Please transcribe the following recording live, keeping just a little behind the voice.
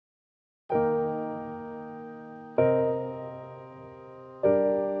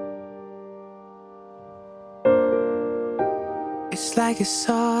like a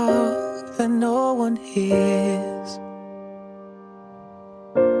song that no one hears.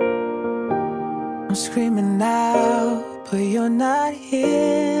 I'm screaming out, but you're not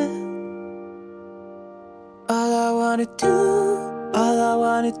here. All I wanna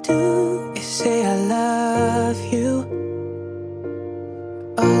do is say I love you.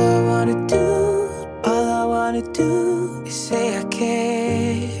 All I wanna do is say I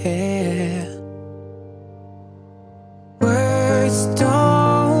care. Words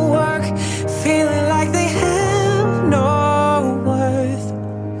don't work, feeling like they have no worth.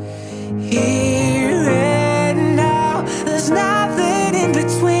 Here and now, there's nothing in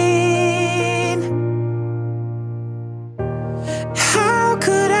between. How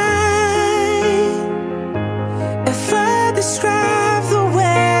could I ever describe the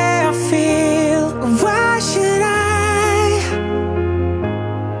way I feel? Why should I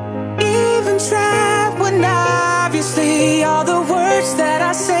even try when obviously all the words that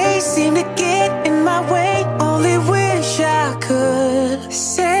I say seem to get in my way? Only wish I could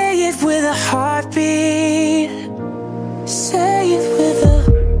say it with a heartbeat. Say it with a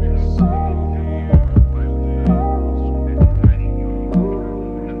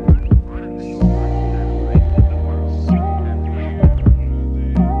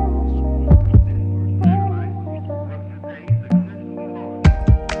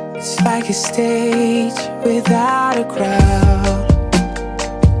It's like a stage without a crowd.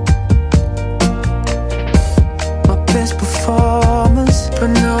 My best performance, but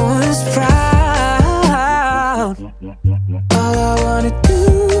no one's proud. All I wanna do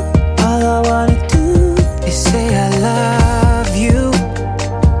is say I love you.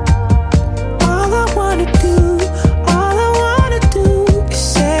 All I wanna do is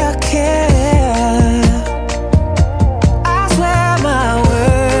say I care. I swear my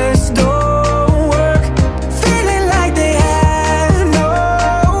words don't work, feeling like they have no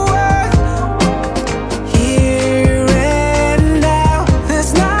worth. Here and now,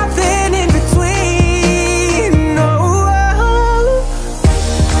 there's nothing in between. No.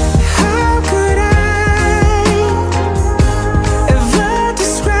 How could I ever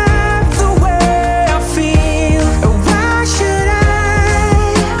describe the way I feel? Why should I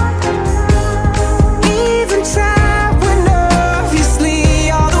even try when obviously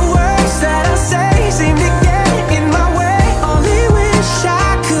all the words that I say seem to get in my way? Only wish I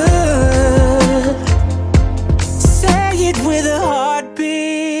could say it with a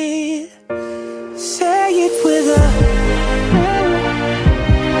heartbeat. Say it with a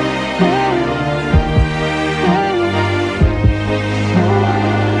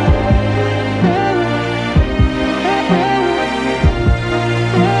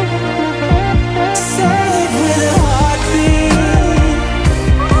say it with a heartbeat.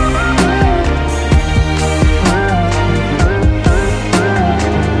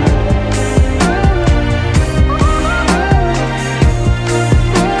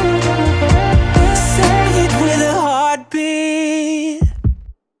 Say it with a heartbeat.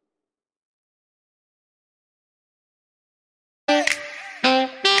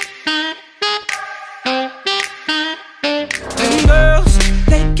 Them girls,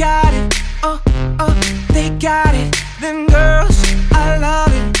 they got it. They got it. Them girls, I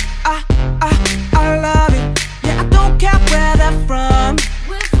love it. I love it. Yeah, I don't care where they're from,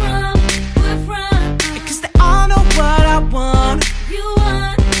 We're from, because they all know what I want. you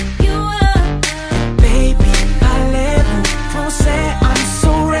want. Baby, parlez-vous français? I'm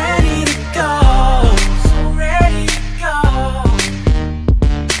so ready to go. So ready to go.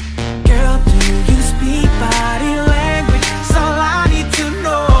 Girl, do you speak body language? That's all I need to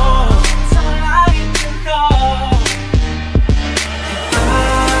know. That's all I need to know.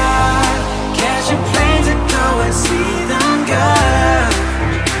 Catch a plane to go and see them, girl.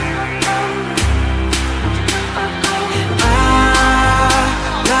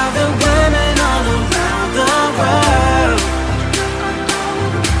 Love the women all around the world.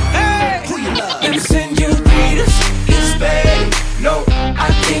 Hey, them senoritas in Spain. No, I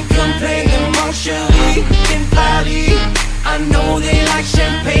think I'm playing emotionally in Paris. I know they like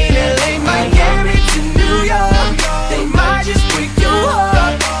champagne, LA, Miami to New York. They might just break your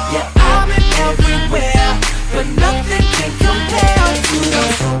heart. Yeah, I've been everywhere, but nothing can compare to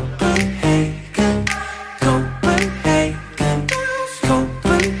Copenhagen, Copenhagen,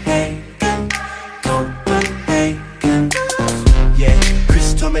 Copenhagen, Copenhagen. Yeah,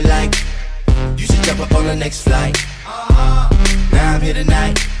 Chris told me like you should jump up on the next flight. Now I'm here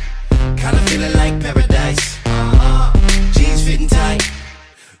tonight, kinda feeling like paradise. Jeans fitting tight,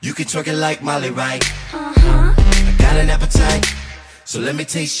 you can twerk it like Molly, right? I got an appetite, so let me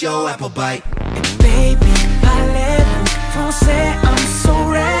taste your apple bite. Baby, parlez-vous gonna say I'm so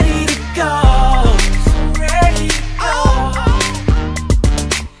ready to go.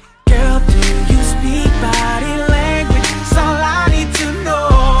 Girl, do you speak body language? It's all I need to know.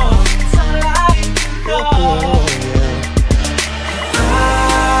 It's all I need to know.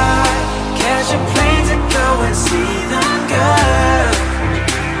 Catch a plane to go and see them, girl.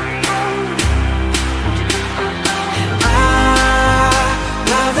 I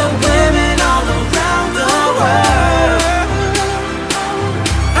love the women all around the world.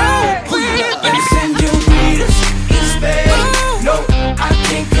 And senoritas in Spain. No, I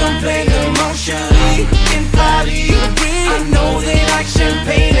can't complain. Emotionally in Paris, I know they like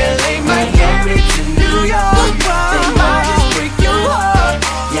champagne. LA, Miami to New York, they might just break your heart.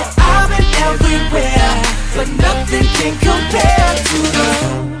 Yeah, I've been everywhere, but nothing can compare to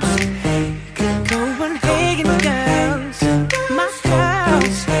those Copenhagen girls, my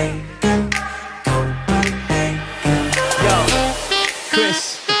girls. Yo, Chris,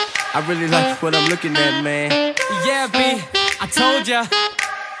 I really like what I'm looking at, man. Yeah, B, I told ya,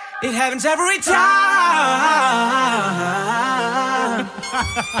 it happens every time.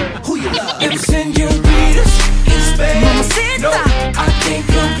 Who you love? And senoritas in Spain. Mamacita. No, I can't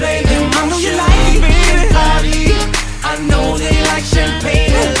complain. I know you Emotionally like it, baby. in Paris, I know they like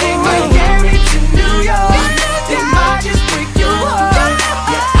champagne. LA, Miami to New York, they might just break your heart.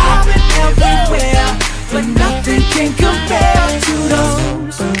 Yeah, I've been everywhere, but nothing can compare to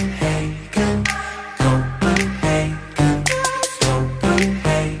those.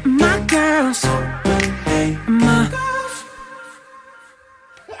 My girls, my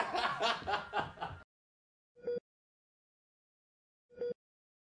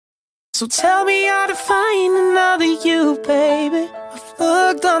so tell me how to find another you, baby. I've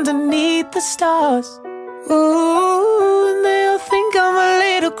looked underneath the stars. Ooh, and they'll think I'm a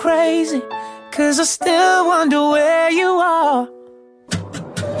little crazy, 'cause I still wonder where you are.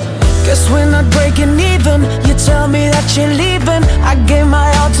 Guess we're not breaking even. You tell me that you're leaving. I gave my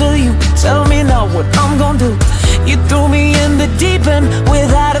all to you. Tell me now what I'm gonna do. You threw me in the deep end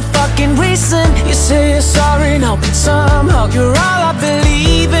without a fucking reason. You say you're sorry now, but somehow you're all I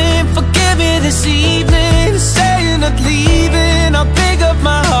believe in. Forgive me this evening. Say you're not leaving. I'll pick up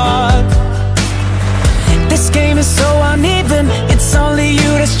my heart. This game is so uneven. It's only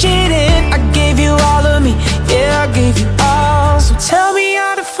you that's cheating. I gave you all of me. Yeah, I gave you all. So tell me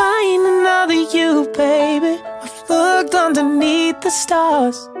how to find another you, baby. I've looked underneath the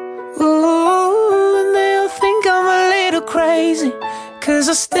stars. Ooh, and they'll think I'm a little crazy, 'cause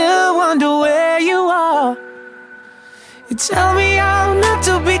I still wonder where you are. You tell me how not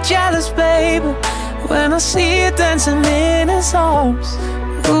to be jealous, baby, when I see you dancing in his arms.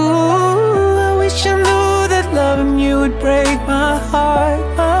 Ooh, I wish I knew that loving you would break my heart,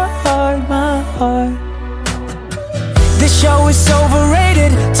 my heart, my heart. This show is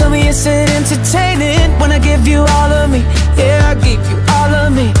overrated. Tell me, is it entertaining when I give you all of me? Yeah, I give you all of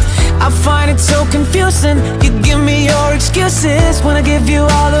me. I find it so confusing. You give me your excuses when I give you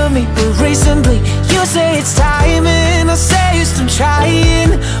all of me. But recently, you say it's timing. I say you're still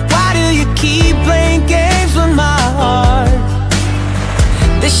trying. Why do you keep playing games with my heart?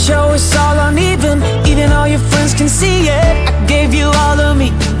 This show is all uneven. Even all your friends can see it. I gave you all of me,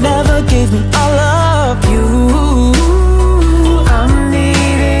 never gave me all of you. I'm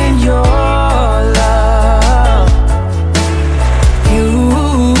needing your love.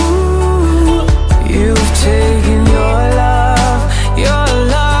 You've taken your love.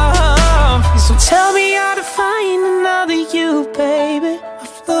 So tell me how to find another you, baby.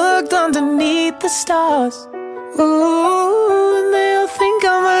 I've looked underneath the stars. Ooh, and they'll think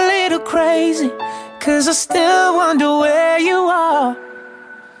I'm a little crazy, 'cause I still wonder where you are.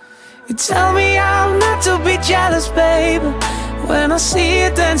 You tell me how not to be jealous, baby, when I see you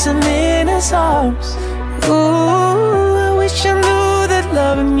dancing in his arms. Ooh, I wish I knew that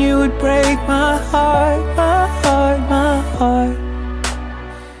loving you would break my heart, my heart, my heart.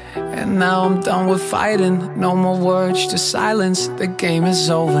 And now I'm done with fighting. No more words, just silence. The game is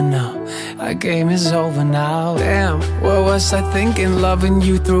over now. Our game is over now. Damn, what was I thinking? Loving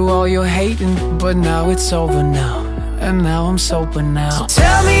you through all your hating. But now it's over now. And now I'm sober now. So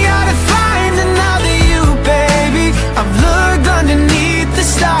tell me how to find another you, baby. I've looked underneath the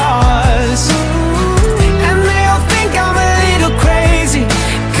stars. And they'll think I'm a little crazy,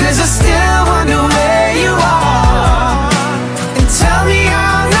 'cause I still wonder where you are. And tell me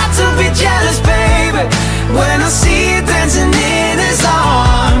how not to be jealous, baby, when I see you dancing in his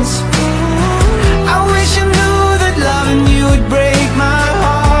arms. I wish I knew that loving you would break my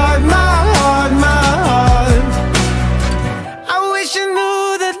heart, my heart, my heart. I wish I knew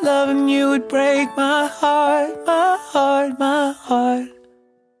that loving you would break my heart, my heart,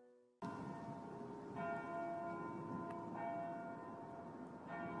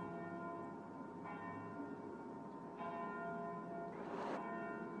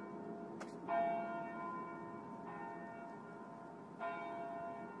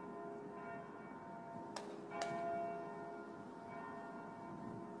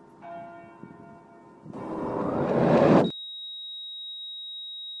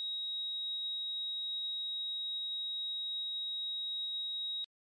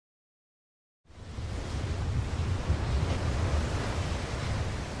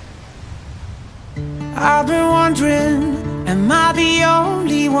 I've been wondering, am I the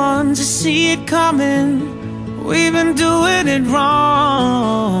only one to see it coming? We've been doing it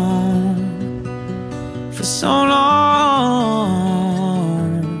wrong for so long.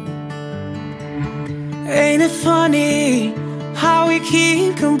 Ain't it funny how we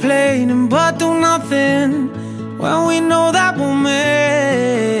keep complaining but do nothing when we know that we'll make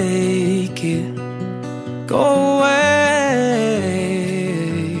it go away?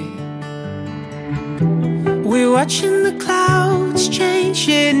 We're watching the clouds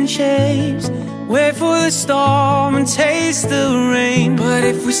changing shapes, wait for the storm and taste the rain. But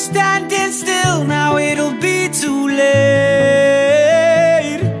if we're standing still now, it'll be too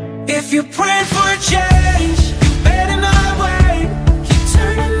late. If you're praying for a change, you better not wait. Keep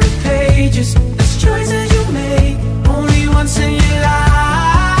turning the pages, there's choices you make only once in your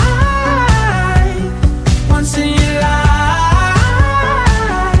life. Once in your life.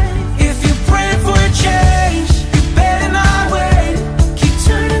 If you're praying for a change, you better not wait. Keep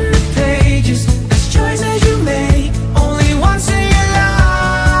turning the pages, there's choices you make only once in your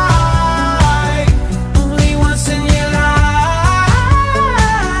life. Only once in your life.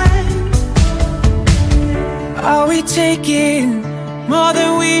 Are we taking more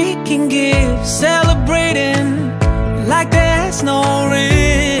than we can give? Celebrating like there's no risk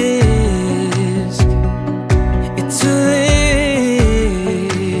to this.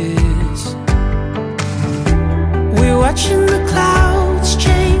 We're watching the clouds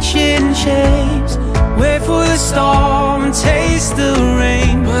changing shapes, wait for the storm and taste the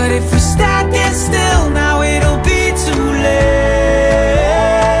rain. But if we're standing still now, it'll be too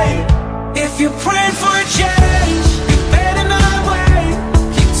late. If you're praying for a change, you better not wait.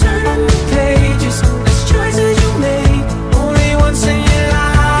 Keep turning the pages, there's choices you make only once in your life.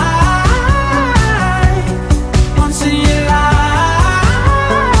 Once in your life.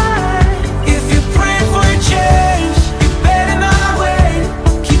 If you're praying for a change, you better not wait.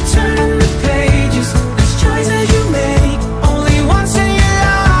 Keep turning the pages, there's choices you make only once in your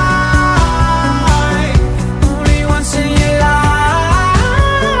life. Only once in your life.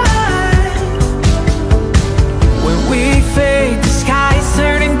 When we fade, the sky is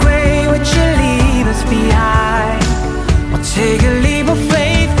turning gray. Would you leave us behind? Or take a leap of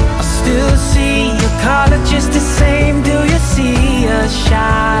faith? I still see your color just the same. Do you see us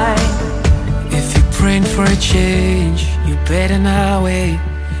shine? If you're praying for a change, you better not wait.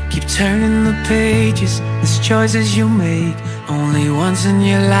 Keep turning the pages, there's choices you make only once in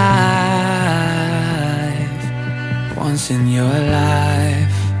your life. Once in your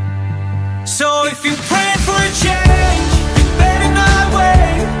life. So if you're praying for a change, you better not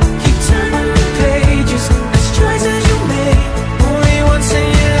wait. Keep turning the pages, there's choices you make only once in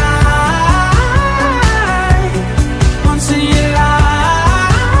your life. Once in your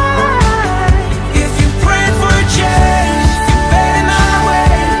life. If you're praying for a change, you better not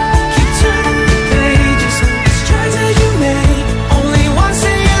wait. Keep turning the pages, there's choices you make only once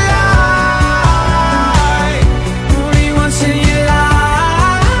in your life. Only once in your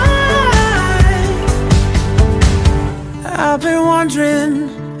life. I've been wondering,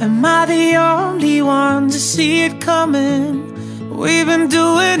 am I the only one to see it coming? We've been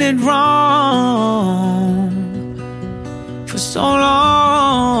doing it wrong for so long.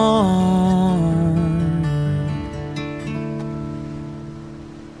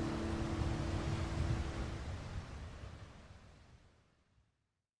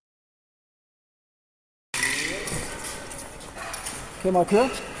 Kamera kører.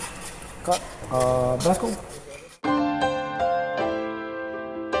 Godt. Og værsgo.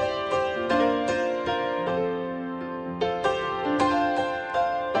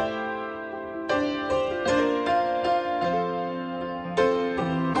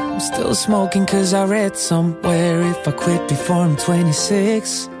 I'm still smoking cause I read somewhere if I quit before I'm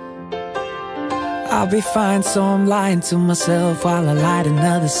 26, I'll be fine, so I'm lying to myself while I light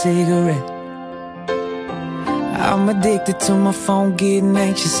another cigarette. I'm addicted to my phone, getting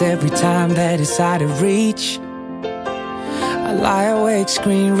anxious every time that it's out of reach. I lie awake,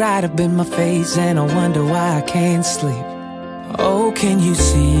 screen right up in my face, and I wonder why I can't sleep. Oh, can you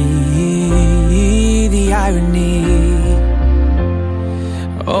see the irony?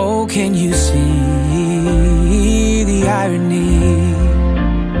 Oh, can you see the irony?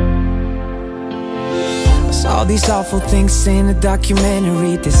 I saw these awful things in a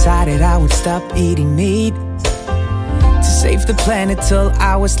documentary, decided I would stop eating meat to save the planet, till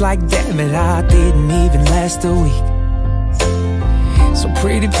I was like, damn it, I didn't even last a week. So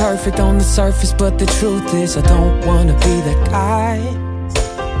pretty perfect on the surface, but the truth is I don't wanna be that guy.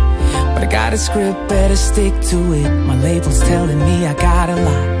 But I got a script, better stick to it. My label's telling me I gotta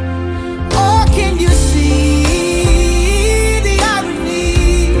lie. Oh, can you see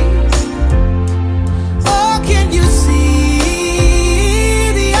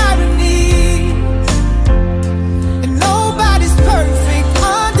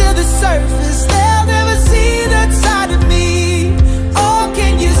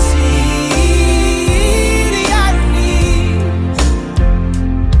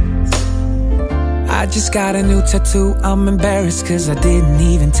brand new tattoo, I'm embarrassed cause I didn't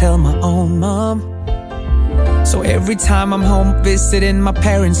even tell my own mom. So every time I'm home visiting my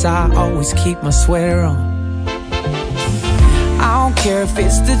parents, I always keep my sweater on. I don't care if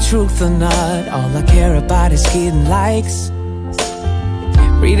it's the truth or not, all I care about is getting likes.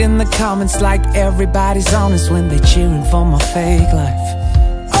 Reading the comments like everybody's honest when they're cheering for my fake life.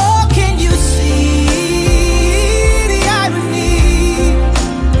 Oh, can you see the irony?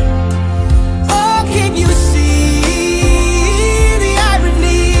 Oh, can you see the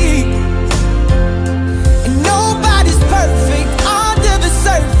irony? And nobody's perfect under the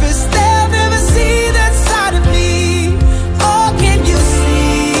surface, they'll never see that side of me. Oh, can you see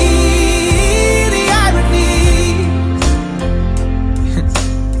the irony?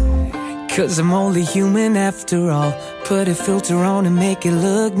 Cause I'm only human after all. Put a filter on and make it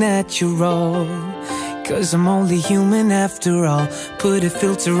look natural. Cause I'm only human after all. Put a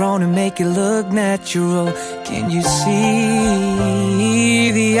filter on and make it look natural. Can you see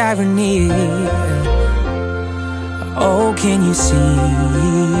the irony? Oh, can you see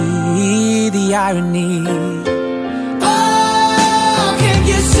the irony? Oh, can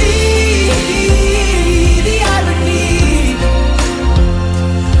you see the irony?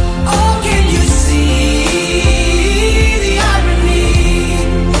 Oh, can you see the irony?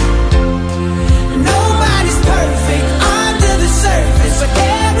 Nobody's perfect under the surface, but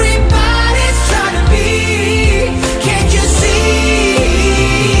everybody's trying to be. Can you see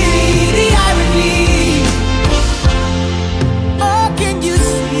the irony? Oh, can you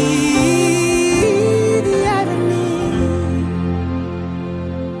see the irony?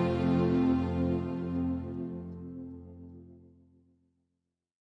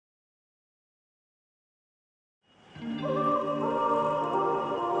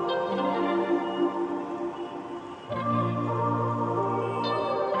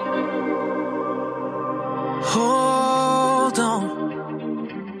 Hold on,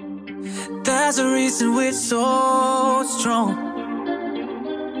 there's a reason we're so strong.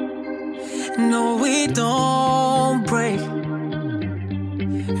 No, we don't break.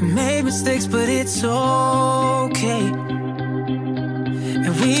 We made mistakes, but it's okay.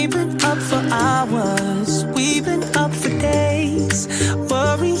 And we've been up for hours, we've been up for days,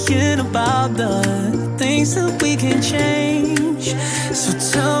 worrying about the things that we can change. So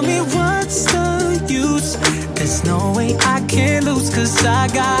tell me what's the use? There's no way I can lose, cause I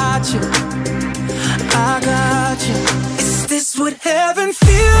got you, I got you. Is this what heaven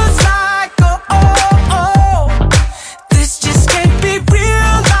feels like? Oh, oh, oh. This just can't be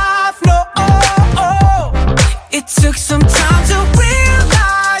real life, no, oh, oh. It took some time to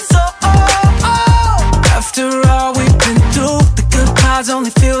realize, oh, oh, oh. After all we've been through, the good parts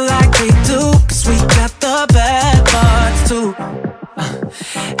only feel like they do, cause we got the bad parts too.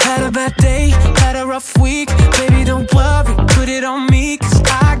 Had a bad day, had a rough week, baby don't worry, put it on me, cause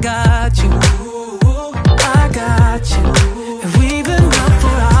I got you, I got you. And we've been up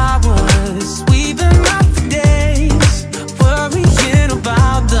for hours, we've been up for days, worrying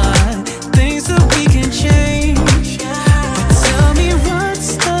about the things that we can change. But tell me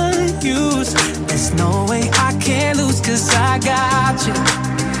what's the use? There's no way I can lose, cause I got you,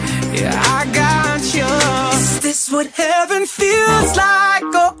 yeah, I got you. Is this what heaven feels like?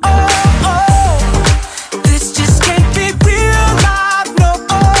 Oh, oh, oh. This just can't be real life, no,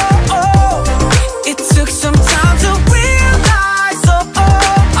 oh, oh. It took some time to realize, oh, oh,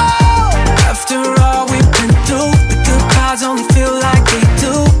 oh. After all we've been through, the good parts only feel like they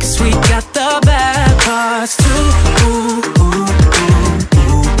do, cause we got the bad parts too, ooh, ooh, ooh,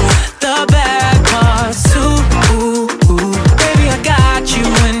 ooh. The bad parts too, ooh, ooh. Baby, I got you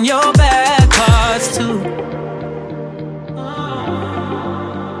in your bad parts too.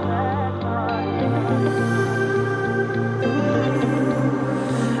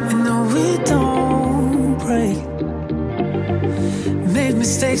 And no, we don't break. Made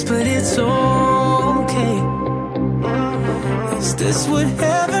mistakes, but it's okay. Is this what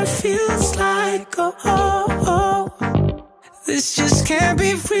heaven feels like? Oh, oh, oh. This just can't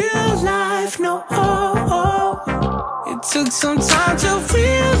be real life, no, oh, oh. It took some time to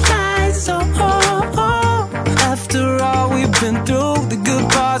realize, oh, oh, oh. After all we've been through, the good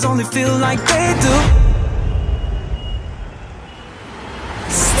parts only feel like they do.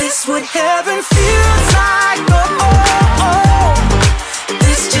 Is this what heaven feels like? Oh, oh, oh.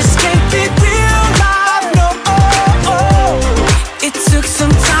 This just can't be real life, no, oh, oh. It took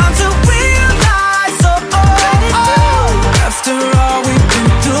some time to realize, oh, oh, oh. After all we've been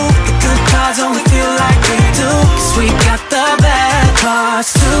through, the good parts only feel like they do, cause we got the bad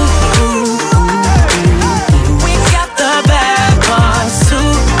parts too, ooh, ooh, ooh. We got the bad parts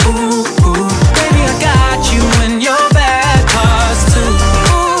too, ooh, ooh. Baby, I got you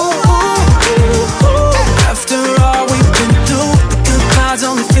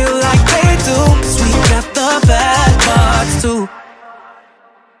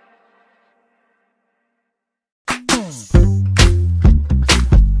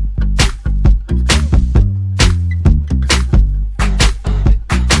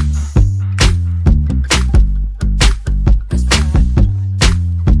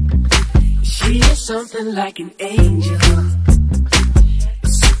something like an angel,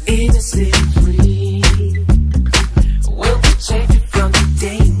 so innocent and free. We'll protect you from the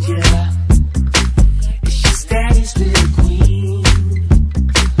danger. She's daddy's little queen.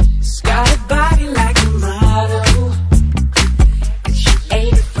 She's got a body like a model, and she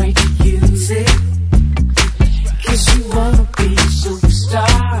ain't afraid to use it. 'Cause she wanna be a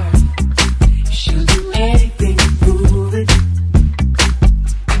superstar. She'll do anything to prove it.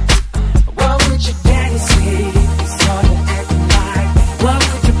 What would your daddy say if he saw you acting like? What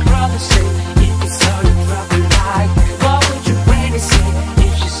would your brother say if he saw you dropping like? What would your granny say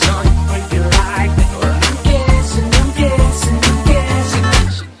if she saw you breaking like? Well, I'm guessing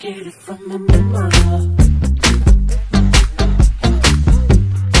she get it from my mama.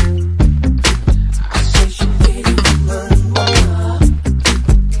 I say she get it from my mama.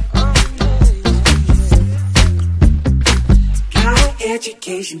 Got an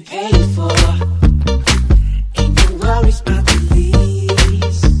education paid for. Ain't no worries about the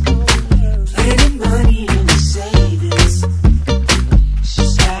lease. Plenty money in the savings.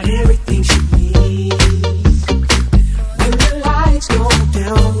 She's got everything she needs. When the lights go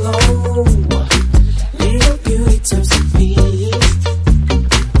down low, little beauty turns to beast.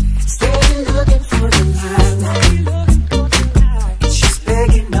 Steady looking for the limelight. She's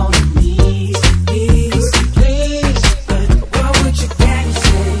begging on her knees, please, please. But what would your daddy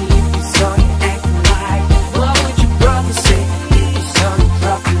say if he saw you acting like? What would your brother say if he saw you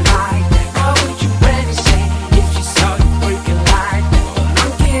dropping like? What would your granny say if she saw you breaking like?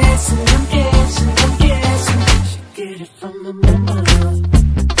 I'm guessing she get it from my mama.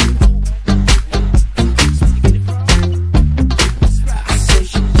 I say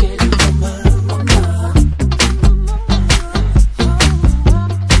she get it from my mama.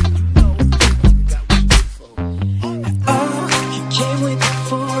 Oh, you came with a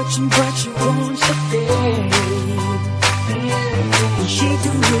fortune, but you want the fame. And she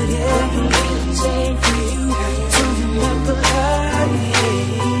do whatever it takes for you to remember her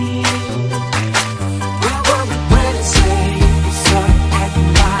name. What would my granny say if you saw you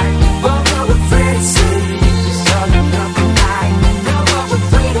acting like? What would my Freddie say if you saw you dropping like? What would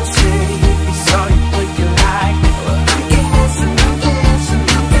Fredo say if he saw you breaking like? Well, I'm guessing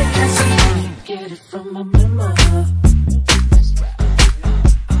get it from my mama.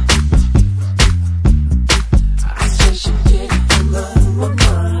 I say she get it from my mama.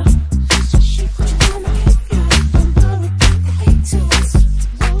 She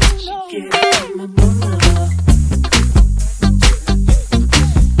get it from my mama.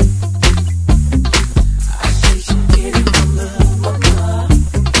 I say she get it from my mama.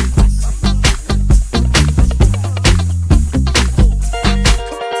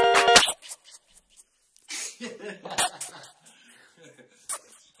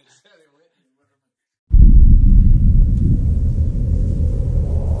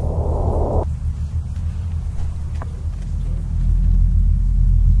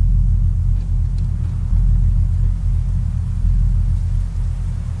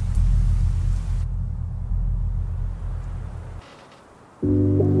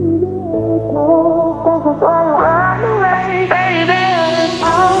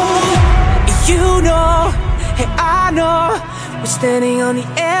 You know, hey, I know, we're standing on the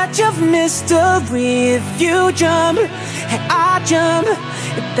edge of mystery. If you jump, hey, I jump.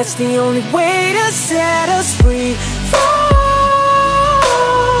 If that's the only way to set us free. Fall.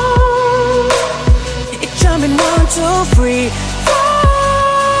 You're jumping 1, 2, 3.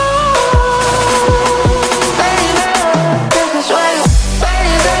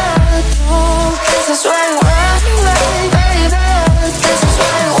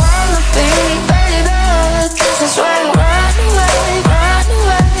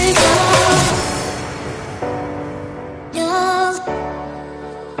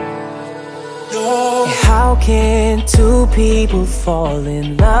 How can two people fall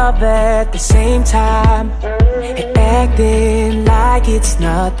in love at the same time and acting like it's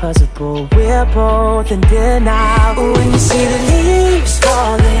not possible? We're both in denial. When you see the leaves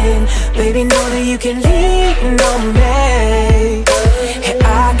falling, baby, know that you can lean on me. And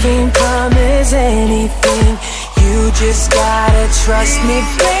I can't promise anything, you just gotta trust me,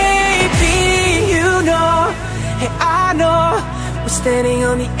 baby. You know, hey, I know, we're standing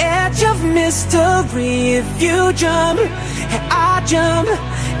on the edge of mystery. If you jump, and I jump,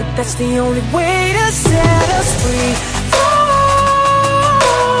 if that's the only way to set us free. Fall.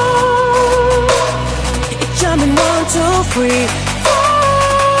 You're jumping 1, 2, 3.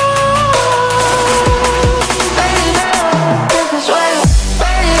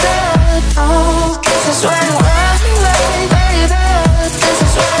 This is where you want me, baby. This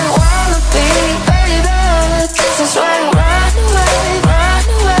is where you wanna be, baby.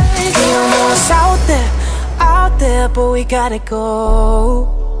 together, but we gotta go.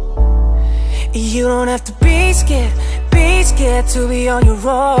 You don't have to be scared to be on your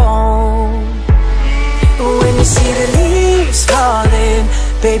own. When you see the leaves falling,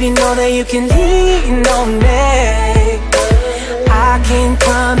 baby, know that you can lean on me. I can't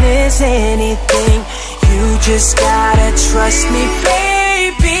promise anything, you just gotta trust me,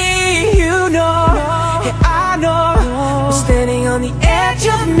 baby. You know, yeah, I know, we're standing on the edge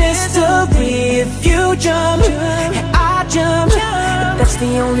of mystery. If you jump, yeah, I jump, but that's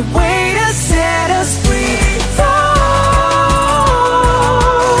the only way to set us free. Fall.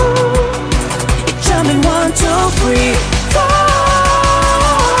 You're jumping 1, 2, 3. Fall.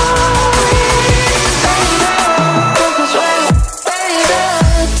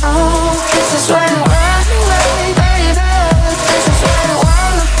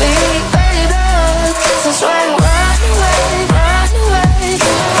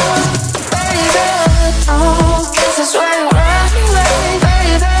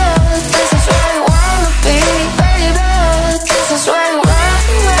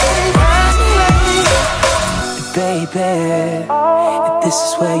 This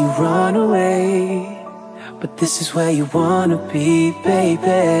is where you run away, but this is where you wanna be,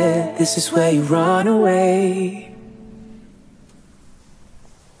 baby. This is where you run away.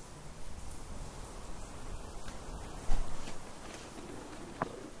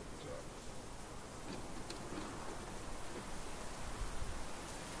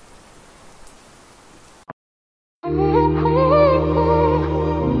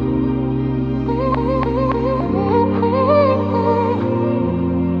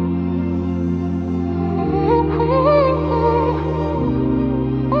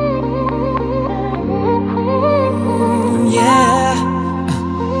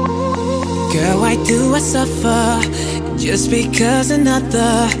 Suffer just because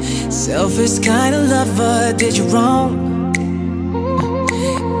another selfish kind of lover did you wrong.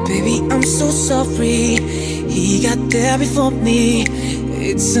 Baby, I'm so sorry, he got there before me.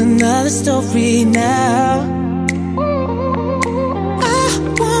 It's another story now. I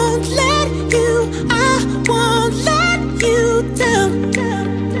won't let you down.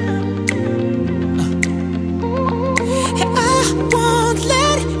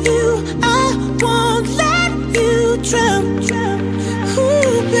 Drown.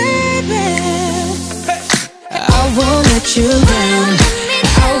 Ooh, baby, I won't let you down.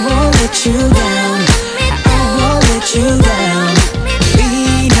 I won't let you down. I won't let you down.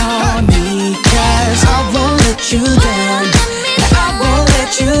 Lean on me, 'cause I won't let you down. I won't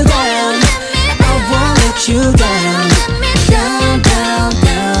let you down. I won't let you down. Down, down,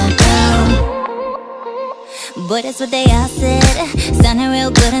 down, down. Boy, that's what they all said. Sounding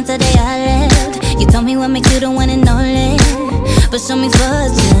real good until they all left. You told me what makes you the one and only, but show me for a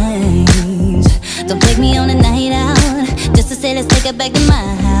change. Don't take me on a night out just to say let's take it back to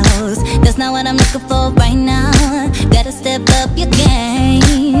my house. That's not what I'm looking for right now. Gotta step up your game.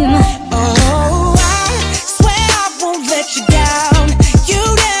 Oh, I swear I won't let you down. You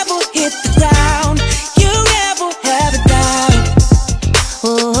never hit the ground. You never have a doubt.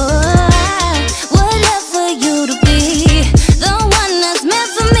 Oh, I would love for you to be the one that's meant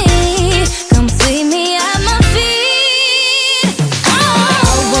for me. Come sweep me at my feet. Oh,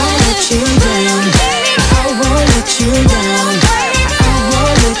 I won't let you down. I won't let you down. I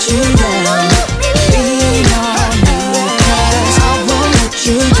won't let you down. Lean on me, 'cause I won't let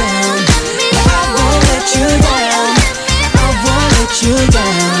you down. I won't let you down. I won't let you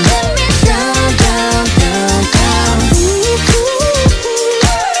down. Down, down, down, down.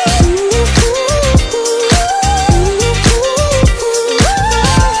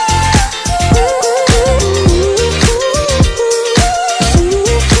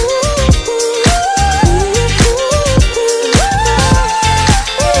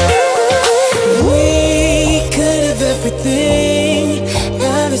 We could have everything.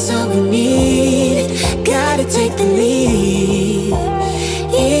 Love is all we need. Gotta take the lead.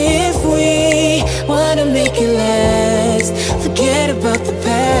 If we wanna make it last, forget about the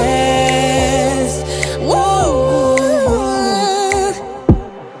past. Whoa.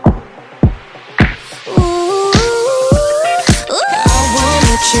 I won't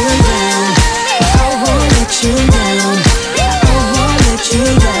let you down. I won't let you down. I won't let you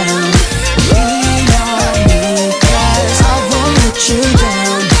down. Lean on me, 'cause I won't let you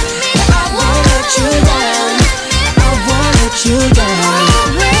down. I won't let you down. I won't let you down.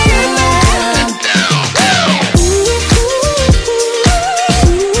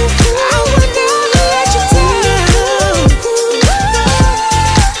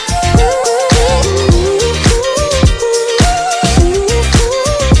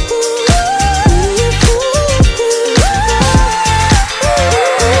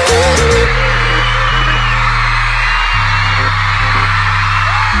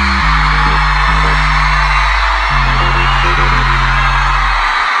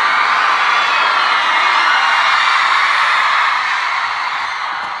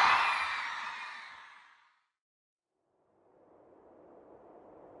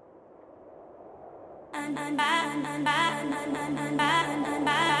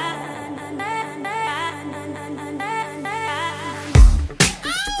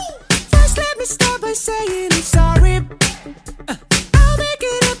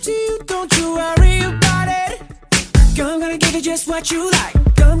 what you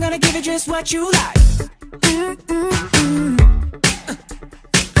like. Girl, I'm gonna give you just what you like. I'm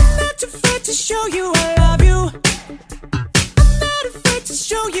not afraid to show you I love you. I'm not afraid to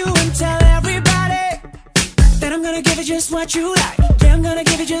show you and tell everybody that I'm gonna give you just what you like. Yeah, I'm gonna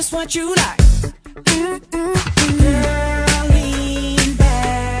give you just what you like. Girl, lean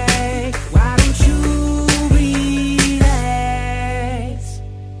back. Why don't you relax?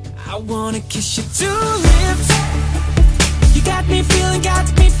 I wanna kiss your two lips. You got me feeling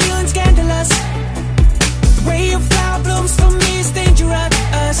scandalous. The way your flower blooms for me is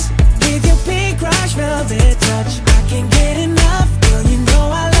dangerous. With your pink crushed velvet touch, I can't get enough. Girl, you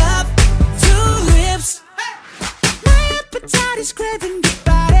know I love two lips. My appetite is craving your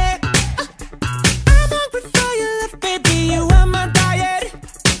body. I'm hungry for your love, baby, you are my diet.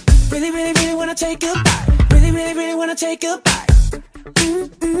 Really, really, really wanna take a bite. Really, really, really wanna take a bite.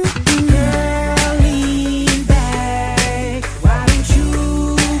 Girl, lean back. Why don't you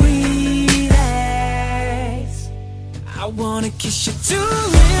relax? I wanna kiss your two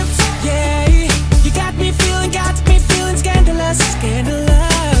lips, yeah. You got me feeling scandalous,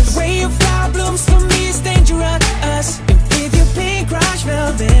 scandalous. The way your flower blooms for me is dangerous. And with your pink crushed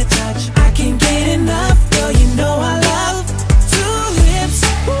velvet touch, I can't get enough. Girl, you know I love two lips.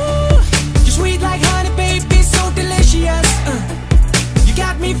 Ooh, you're sweet like honey, baby, so delicious. You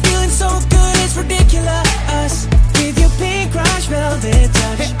got me feeling so good, it's ridiculous. With your pink crushed velvet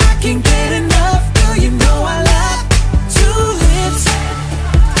touch, I can't get enough. Girl, you know I love two lips.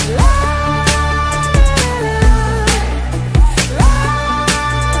 La, la, la,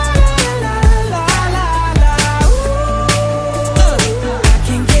 la, la, la, la. Ooh, I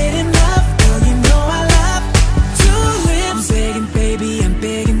can't get enough. Girl, you know I love two lips. I'm begging, baby, I'm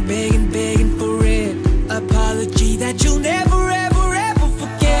begging, begging, begging for it. Apology that you'll never, ever, ever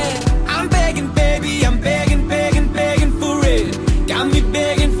forget. I'm begging, baby, I'm begging, begging, begging for it. Got me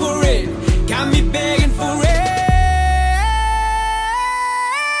begging for it. Got me begging for it.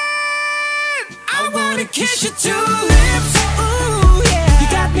 I wanna kiss your two lips. Ooh, yeah. You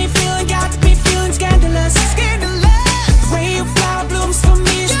got me feeling scandalous, scandalous. The way your flower blooms for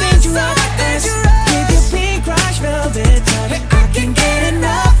me is dangerous. With your pink crushed velvet touch, I can't get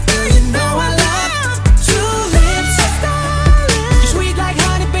enough. Girl, you know I love two lips. You're sweet like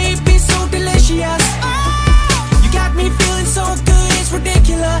honey, baby, so delicious. You got me feeling so good, it's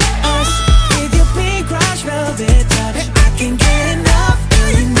ridiculous. With your pink crushed velvet touch, I can't get enough. Girl,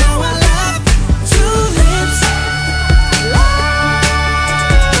 you know I love two lips. La,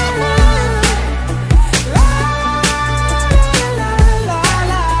 la, la, la, la, la,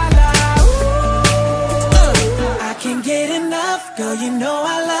 la. Ooh, I can't get enough. Girl, you know I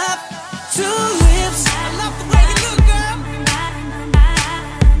love two lips. I love the way you look, girl.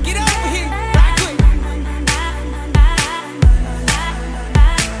 Get over here, right quick.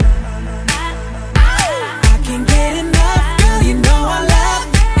 I can't get enough. Girl, you know I love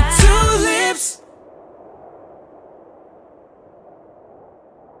two lips.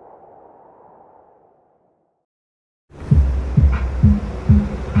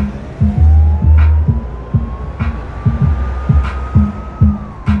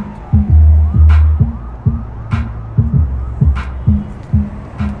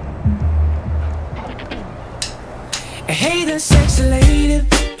 Hey there, sexy lady,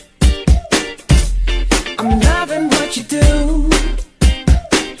 I'm loving what you do.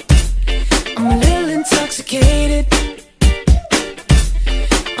 I'm a little intoxicated.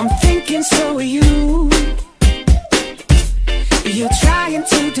 I'm thinking so are you. You're trying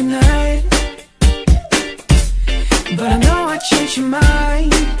to deny it, but I know I changed your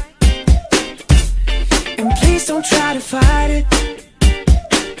mind. And please don't try to fight it,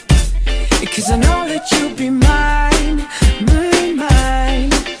 because I know that you'll be mine, mine,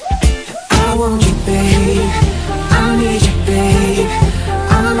 mine. I want you, babe, I need you, babe.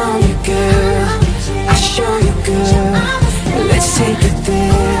 I'm on you, girl, I show you, girl. Let's take it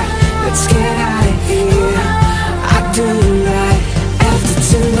there, let's get out of here. I do you right after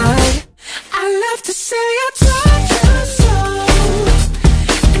tonight. I love to say I told you so,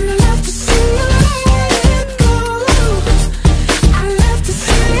 and I love to see you let it go. I love to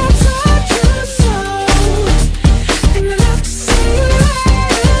say I told you so, and I love to see you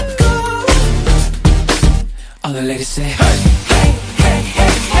let it go. All the ladies say, hey, hey, hey,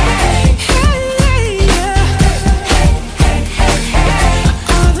 hey, hey, hey, yeah. Hey, hey, hey, hey.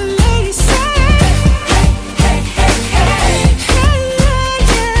 All the ladies say, hey, hey, hey, hey, hey,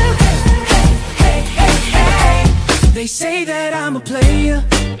 yeah. Hey, hey, hey, hey. They say that I'm a player,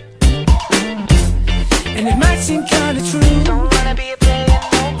 and it might seem kinda true. Don't wanna be a player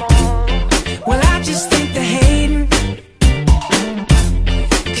no more. Well, I just think they're hating,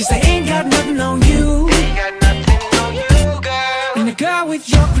 'cause they ain't got nothing on you. And a girl with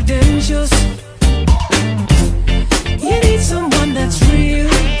your credentials, you need someone that's real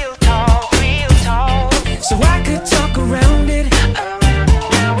tall, so I could talk around it,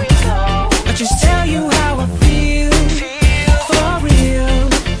 or just tell you how I feel, for real.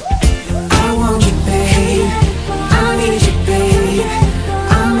 I want you, babe, I need you, babe,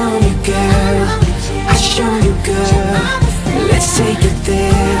 I'm on you, girl, I show you, girl. Let's take it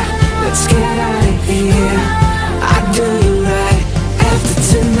there, let's get out of here. I do you right after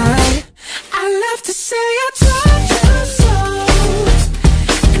tonight. I love to say I told you so,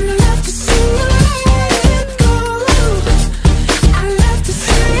 and I love to see you let it go. I love to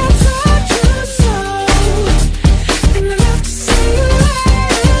say I told you so, and I love to see you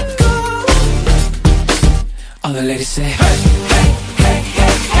let it go. All the ladies say, hey, hey, hey,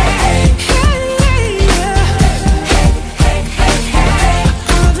 hey, hey, hey, yeah. Hey, hey, hey, hey.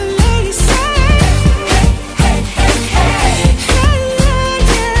 All the ladies say, hey, hey, hey, hey, hey,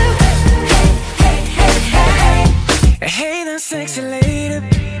 yeah. Hey, that sexy lady,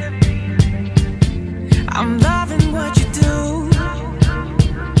 I'm loving what you do.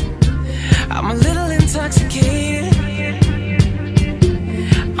 I'm a little intoxicated,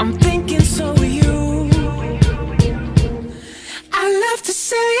 I'm thinking so are you. I love to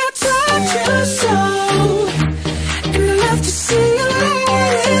say I told you so, and I love to see you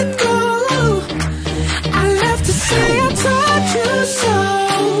let it go. I love to say I told you so,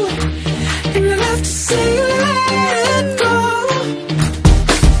 and I love to see you let it go.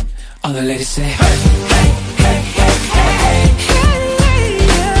 All the ladies say, hey, hey, hey, hey, hey, hey,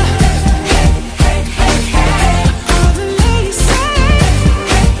 yeah. Hey, hey, hey, hey. All the ladies say,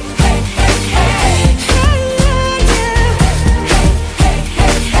 hey, hey, hey, hey, hey, yeah. Hey,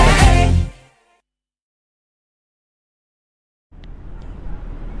 hey, hey, hey.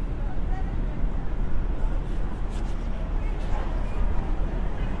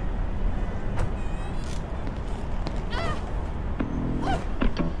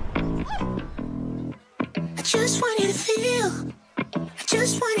 I just want you to feel, I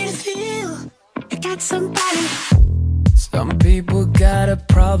just want you to feel you got somebody. Some people got a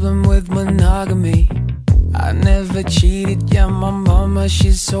problem with monogamy. I never cheated, yeah, my mama,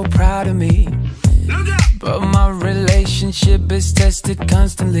 she's so proud of me. But my relationship is tested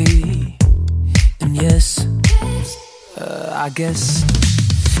constantly. And yes, I guess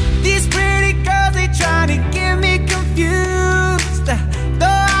these pretty girls, they trying to get me confused.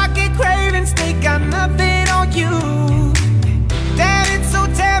 Though I get cravings, they got nothing on you. Damn, it's so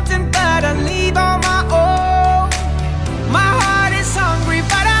tempting, but I leave on my own. My heart is hungry,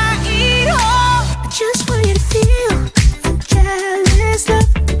 but I eat whole. I just want you to feel jealous love.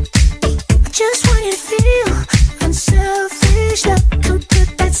 I just want you to feel unselfish love. Come put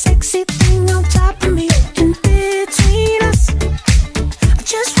that sexy thing on top of me, in between us. I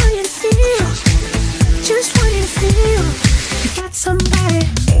just want you to feel, just want you to feel you got somebody.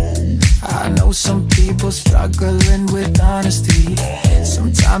 I know some people struggling with honesty.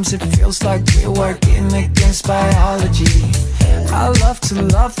 Sometimes it feels like we're working against biology. I love to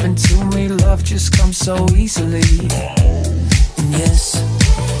love, and to me love just comes so easily. And yes,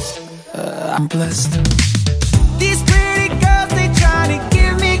 I'm blessed. These pretty girls, they trying to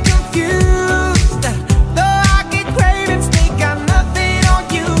get me confused. Though I get cravings, they got nothing on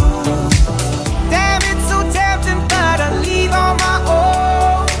you. Damn, it's so tempting, but I leave on my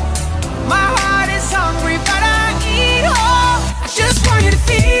own. My heart is hungry, but I eat whole. I just want you to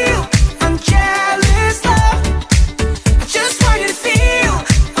feel unjealous love. I just want you to feel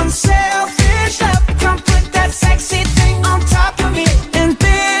unselfish love. Come put that sexy thing on top of me, in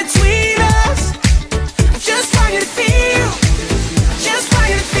between us. I just want you to feel, I just want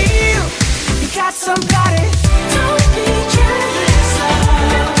you to feel you got somebody. Don't be jealous,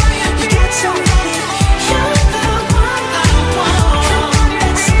 love. You got somebody. You're the one I want. Come on,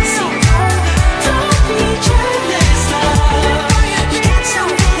 that sexy girl. Don't be jealous, love. You got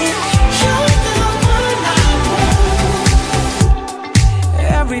somebody. You're the one I want.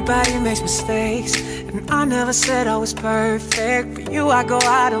 Everybody makes mistakes, and I never said I was perfect. For you, I go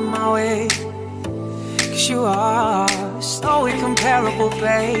out of my way. 'Cause you are so incomparable,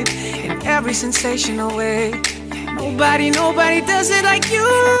 babe, in every sensational way. Nobody does it like you.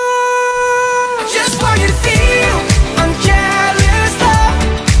 I just want you to feel unjealous love.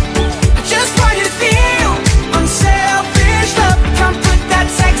 I just want you to feel unselfish love. Come put that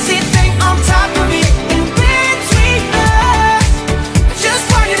sexy thing on top of me, in between us. I just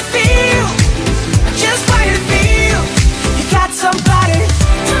want you to feel, I just want you to feel you got somebody.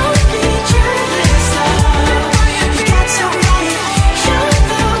 Don't be jealous, love. You got somebody. You're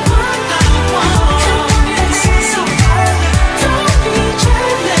the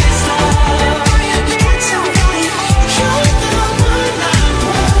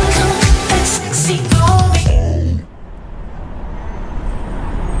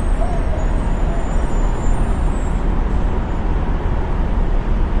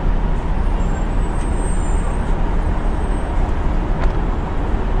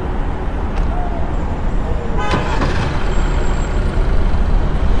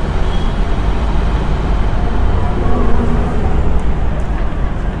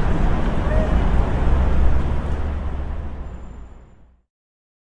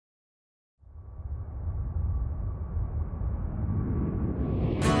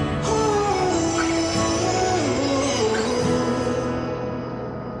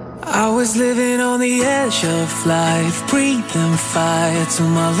was living on the edge of life, breathing fire till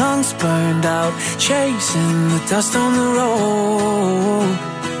my lungs burned out, chasing the dust on the road,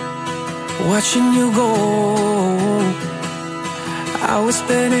 watching you go. I was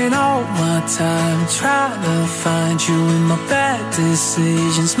spending all my time trying to find you in my bad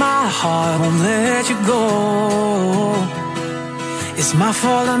decisions. My heart won't let you go. It's my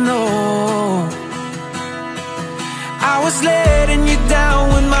fault, I know. I was letting you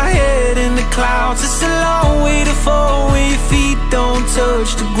down with my head in the clouds. It's a long way to fall when your feet don't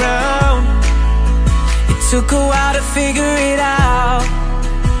touch the ground. It took a while to figure it out.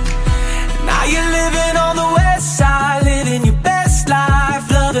 Now you're living on the west side, living your best life,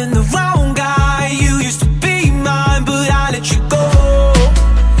 loving the wrong guy. You used to be mine, but I let you go.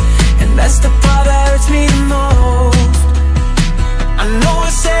 And that's the part that hurts me the most. I know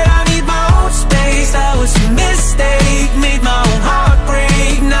I said I need my own space, that was a mistake. Made my own heart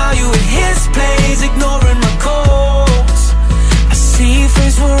break. Now you at his place, ignoring my calls. I see your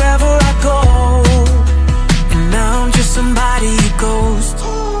face wherever I go, and now I'm just somebody you ghost.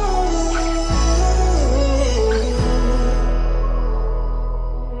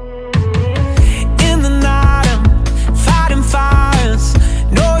 In the night I'm fighting fires,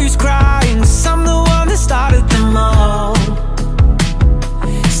 no use crying, 'cause I'm the one that started them all.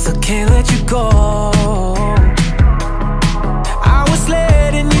 Still can't let you go. I was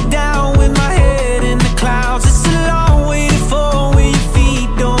letting you down with my head in the clouds. It's a long way to fall when your feet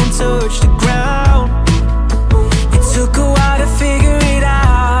don't touch the ground. It took a while to figure it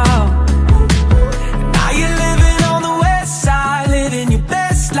out. Now you're living on the west side, living your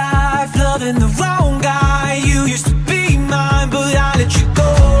best life, loving the wrong guy. You used to be mine, but I let you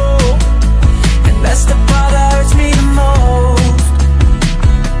go. And that's the part that hurts me the most.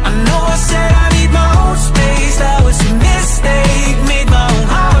 I know I said I need my own space, that was a mistake. Made my own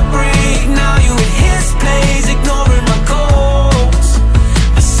heart break. Now you at his place, ignoring my calls.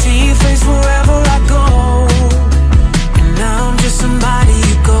 I see your face wherever I go, and now I'm just somebody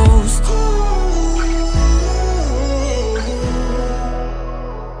you ghost.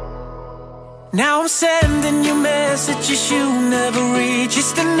 Now I'm sending you messages you never read,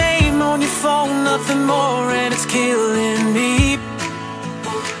 just a name on your phone, nothing more, and it's killing me.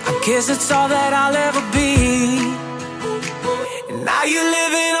 I guess it's all that I'll ever be. And now you're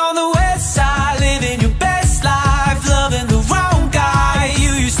living on the west side, living your best life, loving the wrong guy.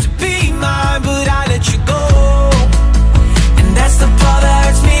 You used to be mine, but I let you go. And that's the part that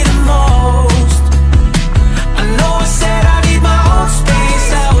hurts me the most. I know I said I need my own space,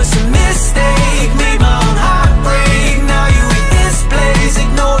 that was a mistake. Made my own heart break. Now you in this place,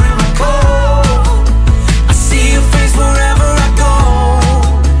 ignoring my call. I see your face wherever I go.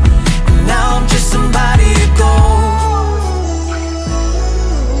 Now I'm just somebody you ghost.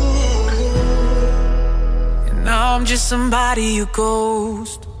 And now I'm just somebody you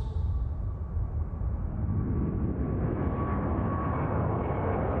ghost.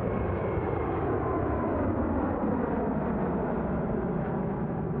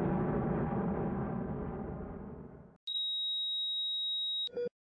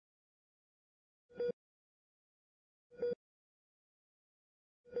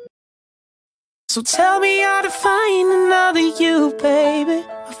 So tell me how to find another you, baby.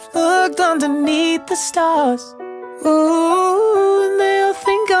 I've looked underneath the stars. Ooh, and they'll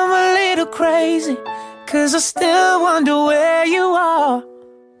think I'm a little crazy, 'cause I still wonder where you are.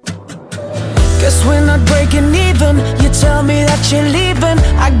 Guess we're not breaking even. You tell me that you're leaving.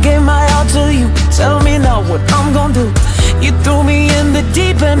 I gave my all to you. Tell me now what I'm gonna do. You threw me in the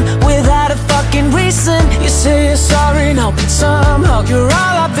deep end without a fucking reason. You say you're sorry now, but somehow you're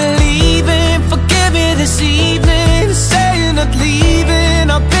all I believe in. Forgive me this evening. Say you're not leaving.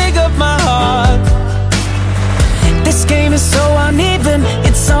 I'll pick up my heart. This game is so uneven.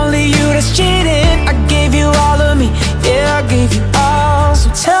 It's only you that's cheating. I gave you all of me, yeah, I gave you all. So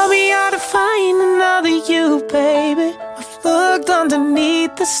tell me how to find another you, baby. I've looked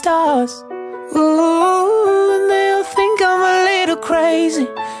underneath the stars. Ooh, and they'll think I'm a little crazy,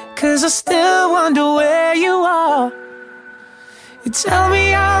 'cause I still wonder where you are. You tell me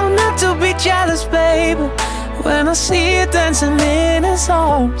how not to be jealous, baby, when I see you dancing in his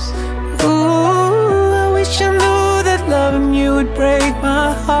arms. Ooh, I wish I knew that loving you would break my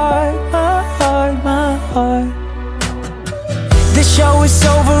heart, my heart, my heart. This show is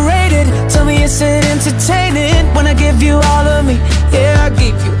overrated. Tell me, is it entertaining when I give you all of me? Yeah, I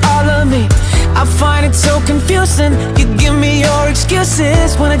give you all of me. I find it so confusing. You give me your excuses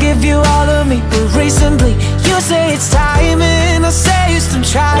when I give you all of me. But recently you say it's timing. I say you're still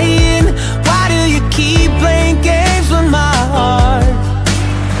trying. Why do you keep playing games with my heart?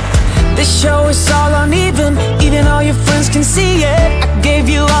 This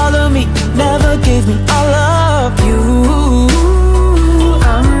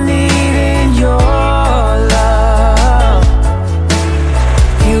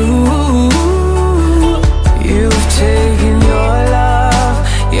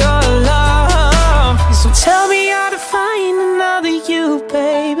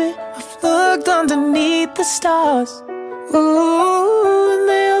stars. Ooh, and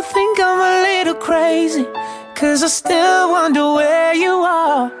they'll think I'm a little crazy, 'cause I still wonder where you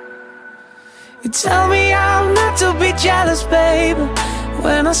are. You tell me I'm not to be jealous, baby,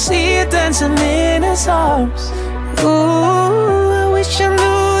 when I see you dancing in his arms. Ooh, I wish I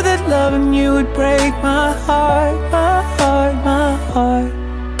knew that loving you would break my heart, my heart, my heart.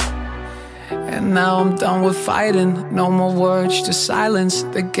 And now I'm done with fighting, no more words, just silence.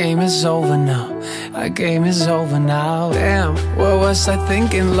 The game is over now, our game is over now. Damn, what was I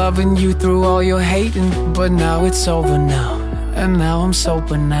thinking, loving you through all your hating? But now it's over now, and now I'm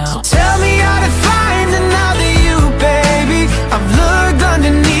sober now. So tell me how to find another you, baby. I've looked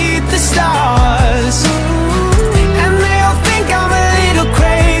underneath the stars, and they all think I'm a little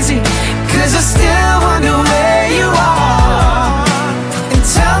crazy, 'cause I still wonder where you are. And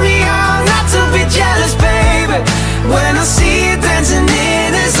tell me how not to be jealous, baby, when I see you dancing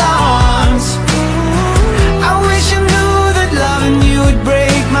in his arms. I wish I knew that loving you would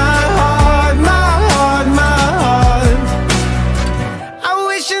break my heart, my heart, my heart. I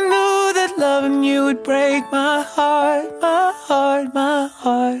wish I knew that loving you would break my heart, my heart, my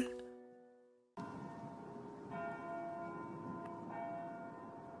heart.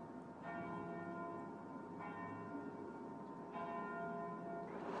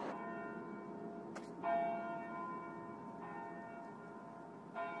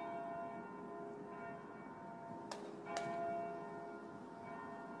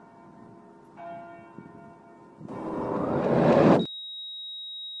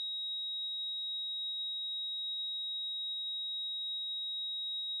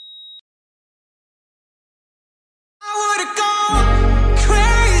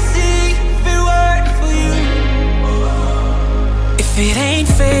 It ain't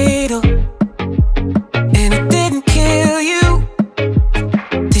fatal, and it didn't kill you.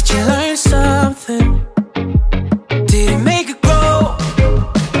 Did you learn something? Did it make it grow?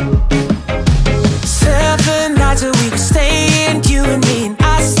 7 nights a week staying, you and me, and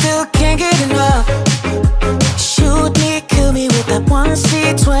I still can't get enough. Shoot me, kill me with that 1C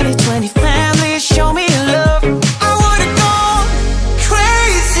 2020 family. Show me your love. I would've gone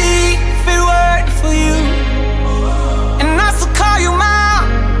crazy if it weren't for you.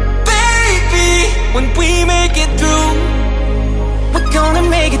 When we make it through, we're gonna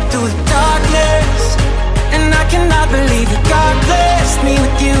make it through the darkness. And I cannot believe that God blessed me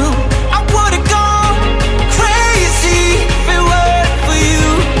with you. I would've gone crazy if it weren't for you.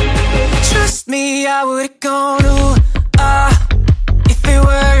 Trust me, I would've gone, ooh, if it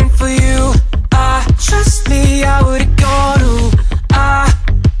weren't for you. Trust me, I would've gone, ooh,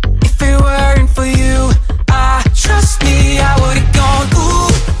 if it weren't for you. Trust me, I would've gone, ooh,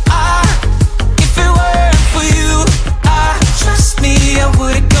 I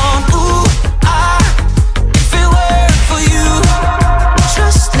would've gone, ooh, if it weren't for you.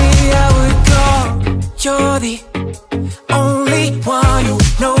 Trust me, I would've gone. You're the only one who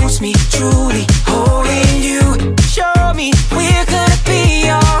knows me truly, holding you. Show me we're gonna be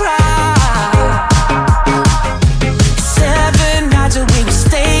alright. 7 nights a week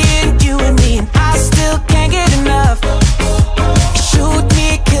staying, you and me, and I still can't get enough. Shoot me,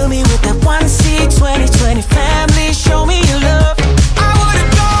 kill me with that 1C 2020 family. Show me your love.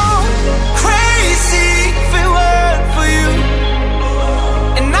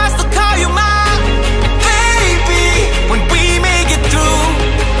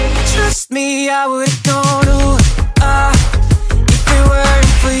 Me, I would've gone, ooh, if it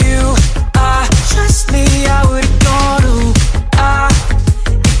weren't for you. Trust me, I would've gone, ooh,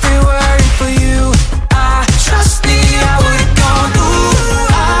 if it weren't for you. Trust me, I would've gone, ooh,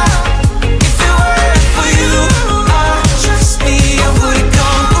 if it weren't for you. Trust me, I would've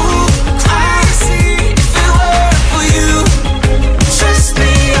gone, ooh, if it weren't for you. Trust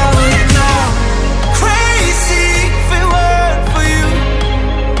me, I would've gone crazy if it weren't for you.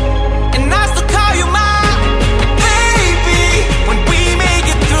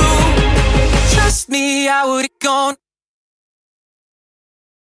 Me, I would've gone.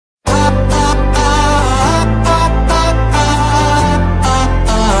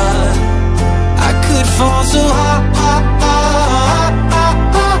 I could fall so hard.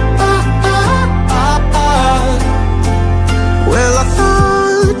 Well, I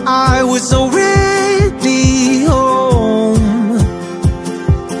thought I was already home,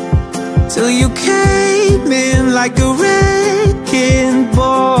 till you came in like a wrecking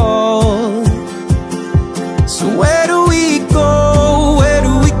ball. So where do we go? Where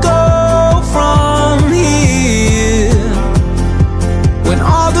do we go from here? When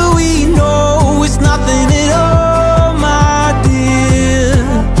all that we know is nothing at all.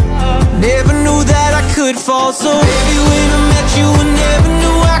 fall. So baby, when I met you, I never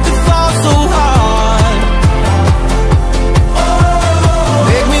knew I could fall so hard.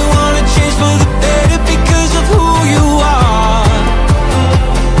 Make me wanna change for the better because of who you are.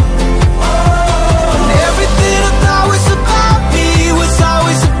 And everything I thought was about me was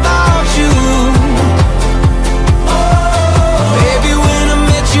always about you. Baby, when I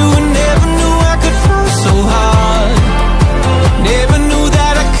met you, I never knew I could fall so hard. Never knew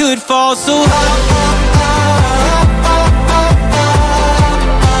that I could fall so hard.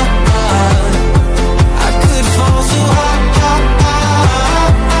 I could fall so hard.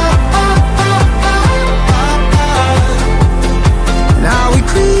 Now we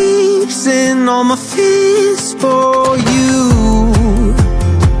creasing on my fears for you.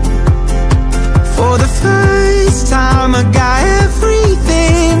 For the first time I got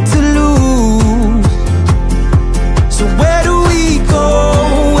everything to lose. So where do we go?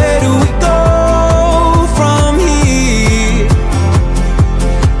 Where do we go from here?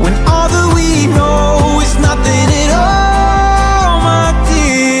 When all that we know is nothing at all, my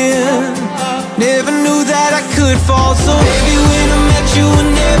dear. Never knew that I could fall. So baby, when I met you, I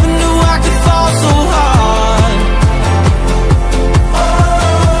never knew I could fall so hard.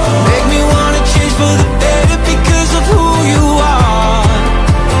 Make me wanna change for the better because of who you are.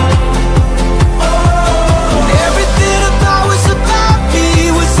 And everything I thought was about me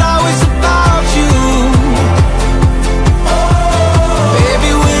was always about you.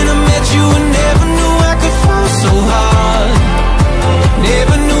 Baby, when I met you, I never knew I could fall so hard.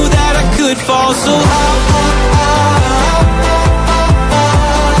 Never knew that I could fall so hard.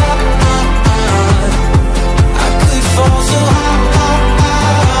 I could fall so hard.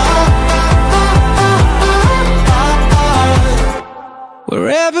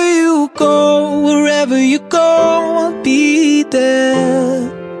 Wherever you go, I'll be there.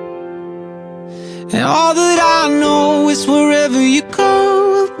 And all that I know is wherever you go,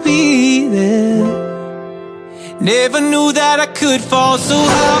 I'll be there. Never knew that I could fall so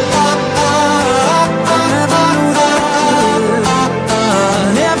hard.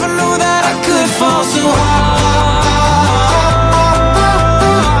 Never knew that I could fall so hard.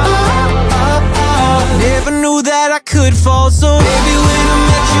 Never knew that I could fall so. Baby, when I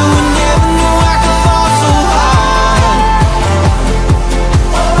met you, I never knew I could fall so hard.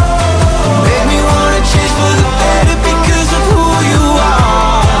 Make me wanna change for the better because of who you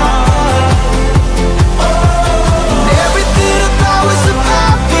are. And everything I thought was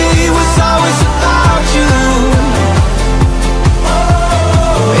about me was always about you.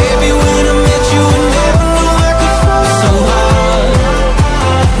 Baby, when I met you, I never knew I could fall so hard.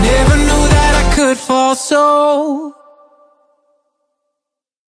 Never knew that I could fall so.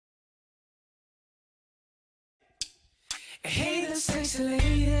 Hey, the sexy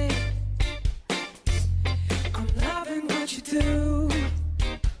lady, I'm loving what you do.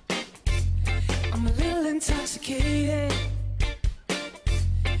 I'm a little intoxicated.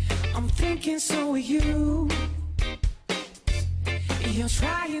 I'm thinking so are you. You're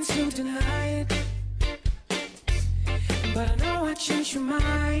trying to deny it, but I know I changed your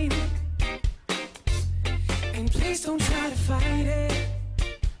mind. And please don't try to fight it,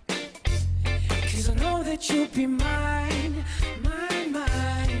 'cause I know that you'll be mine, mine,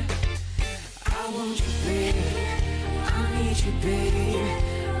 mine. I want you, babe, I need you, babe.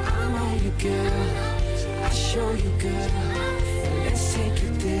 I'm on you, girl, I show you, girl. Let's take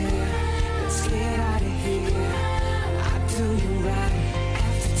it there, let's get out of here. I do you right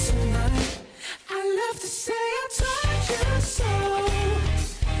after tonight. I love to say I told you so,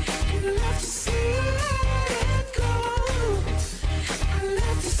 and I love to see you let it go. I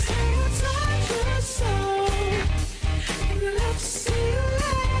love to say I told you so, and I love to see you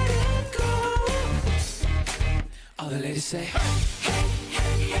let it go. All the ladies say, hey, hey,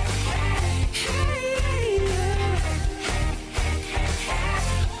 hey, hey, hey, yeah.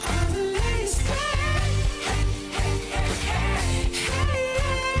 All the ladies say, hey, hey, hey, hey,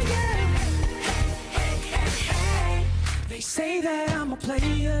 yeah. They say that I'm a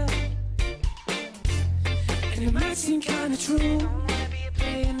player, and it might seem kinda true. I'll be a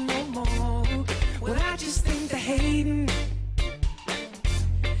player no more. Well, I just think they're hating,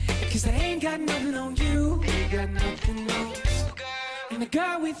 'cause they ain't got nothing on you. Ain't got nothing on you, girl. And a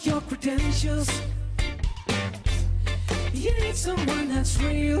girl with your credentials, you need someone that's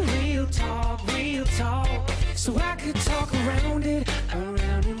real, real talk, real talk. So I could talk around it,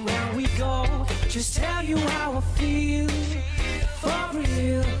 around and round we go. Just tell you how I feel, for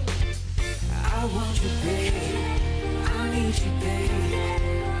real. I want you, babe, I need you, babe.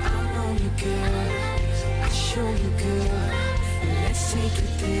 I know you, girl, I show you, girl. Let's take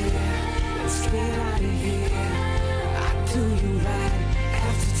it there, let's get out of here.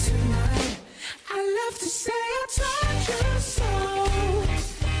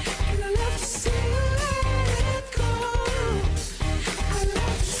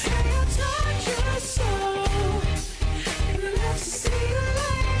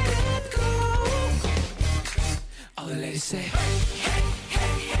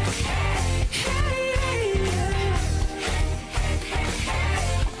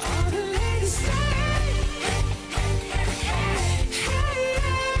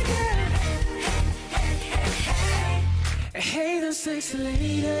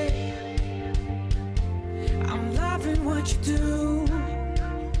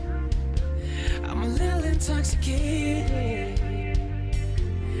 intoxicated.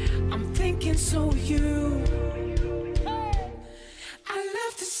 I'm thinking so you. I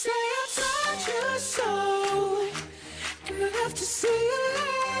love to say I told you so, and I love to see you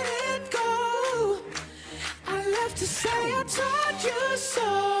let it go. I love to say I told you so,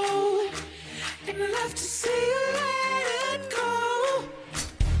 and I love to see you let it go.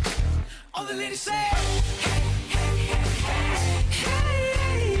 All the ladies say, hey, hey, hey, hey,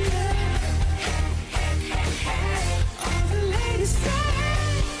 hey, yeah. Hey, hey, hey, hey. All the ladies say,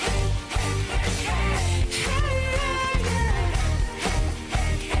 hey, hey, hey, hey, hey, yeah.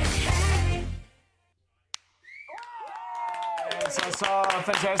 Hey, hey, hey. Så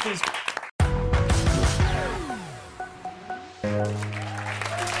fantastisk.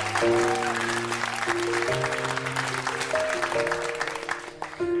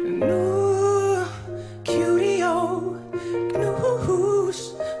 Nu, cutie-o, knus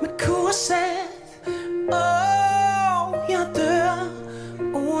med kurset. Jeg dør.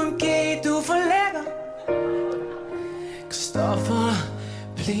 OMG, du er for lækker. Christoffer,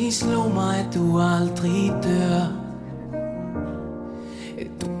 please lov mig, at du aldrig dør.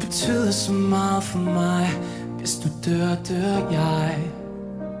 Du betyder så meget for mig. Hvis du dør, dør jeg.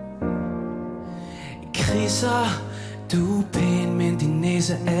 Kriser, du er pæn, men din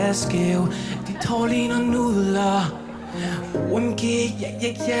næse er skæv. Dit hår ligner nudler. OMG,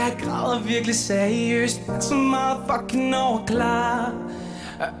 jeg græder virkelig seriøst. Så meget fucking overklar.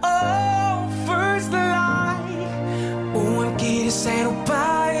 First like. OMG, det sagde du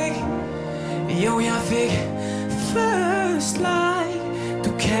bare ikke. Jo, jeg fik first like.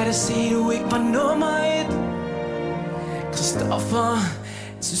 Du kan da se, du ikke var nummer 1. Christoffer,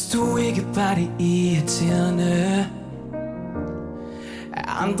 synes du ikke bare det irriterende?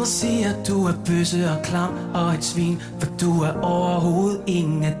 Andre siger, du er bøsse og klam og et svin, for du er overhovedet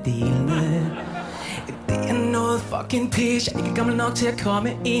ingen af delene. Det er noget fucking pis. Jeg er ikke gammel nok til at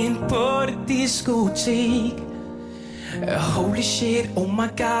komme ind på det diskotek. Holy shit, oh my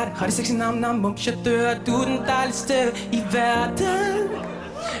god. Har det sexy nam mums, jeg dør. Du er den dejligste i verden.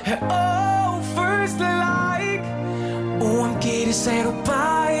 First like. OMG, det sagde du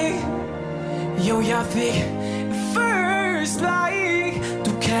bare ikke. Jo, jeg fik first like.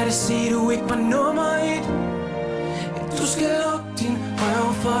 Du kan da se, du ikke var nummer 1. Du skal lukke din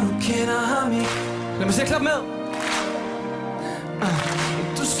røv, for du kender ham ikke. Lad mig se, klap med.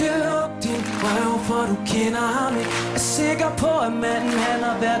 Du skal lukke din røv, for du kender ham ikke. Er sikker på, at manden, han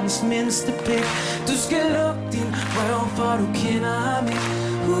har verdens mindste pik. Du skal lukke din røv, for du kender ham ikke.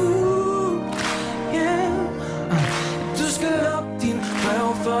 Yeah. Du skal lukke din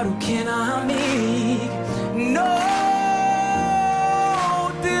røv, for du kender ham ikke. No,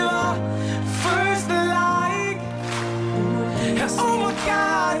 det var first like. Oh my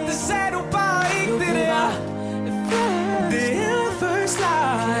god, det sagde du bare ikke, det der. Det er first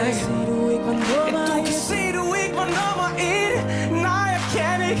like. Du kan se, du ikke var nummer 1. Nej, jeg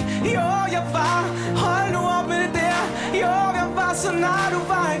kan ikke. Jo, jeg var. Hold nu op med det der. Jo, jeg var så nær, du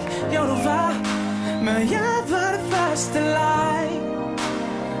var ikke. Jo, du var. Men jeg var det første like.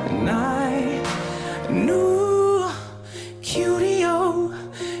 Nej, nu cutie-o,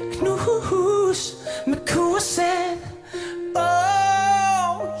 knus med kurset.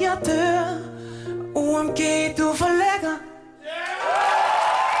 Jeg dør. OMG, du er for lækker.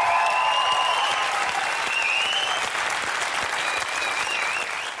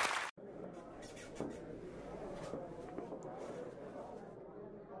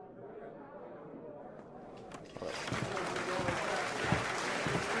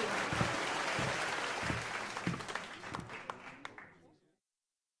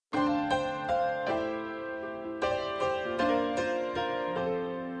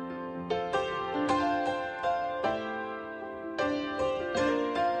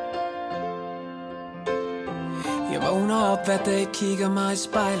 Jeg vågner op hver dag, kigger mig i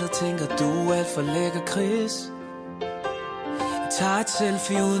spejlet, tænker du er alt for lækker, Chris. Jeg tager et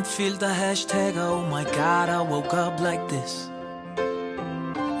selfie uden filter, hashtagger, oh my god, I woke up like this.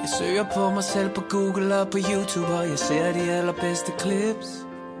 Jeg søger på mig selv på Google og på YouTube, og jeg ser de allerbedste clips.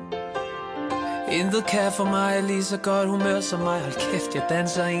 Intet kan for mig er lige så godt humør som mig, hold kæft, jeg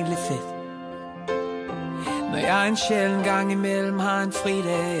danser egentlig fedt. Når jeg en sjælden gang imellem har en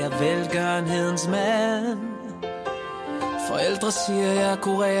fridag, jeg er velgørenhedens mand. Forældre siger, jeg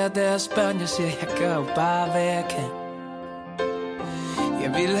kurerer deres børn. Jeg siger, jeg gør jo bare, hvad jeg kan.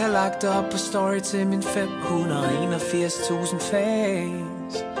 Jeg ville have lagt op på story til min 581.000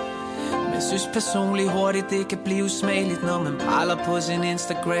 fans. Men jeg synes personligt hurtigt, det kan blive smageligt, når man praler på sin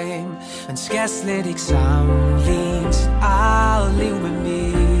Instagram. Man skal slet ikke sammenligne sit eget liv med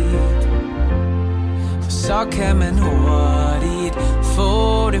mit. For så kan man hurtigt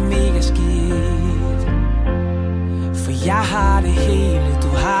få det mega skidt. For jeg har det hele, du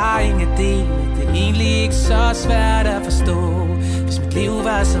har ingen del. Det er egentlig ikke så svært at forstå. Hvis mit liv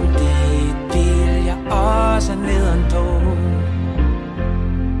var som dit, vil jeg også nedenpå.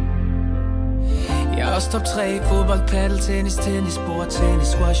 Jeg er også top 3, fodbold, paddle, tennis, bord, tennis,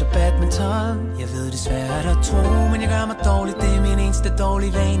 squash og badminton. Jeg ved det er svært at tro, men jeg gør mig dårlig. Det er min eneste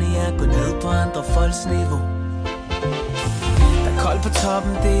dårlige vane, jeg går ned på andre folks niveau. Der er koldt på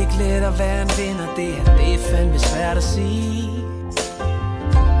toppen, det er ikke let at være en vinder. Det er fandme svært at sige.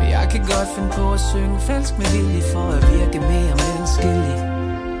 Men jeg kan godt finde på at synge falsk med vilje, for at virke mere menneskelig.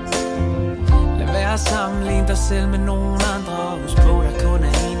 Lad være at sammenligne dig selv med nogen andre, og husk på, der kun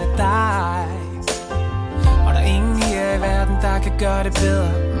er en af dig. Og der er ingen her i verden, der kan gøre det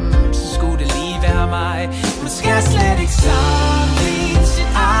bedre. Så skulle det lige være mig. Man skal slet ikke sammenligne sit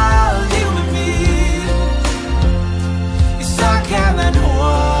eget liv med mit. Så kan man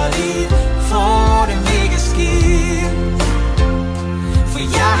hurtigt få det mega skidt. For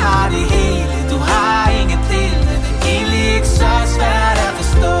jeg har det hele, du har ingen del. Det er egentlig ikke så svært at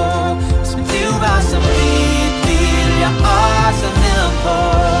forstå. Hvis mit liv var som dit, vil jeg også nedenpå.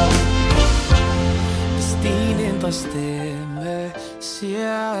 Din indre stemme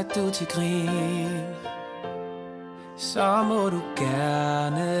siger, at du til grin, så må du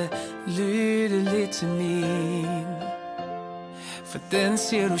gerne lytte lidt til min. For den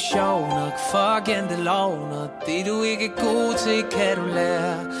siger du sjov nok, fuck janteloven. Og det du ikke er god til, kan du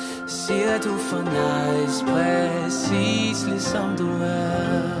lære. Siger du for nice, præcis ligesom du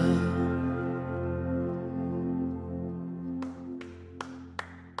er.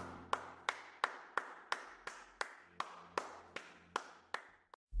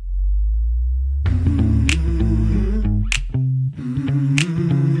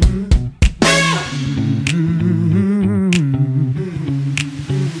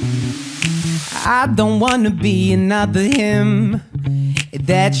 I don't wanna be another him.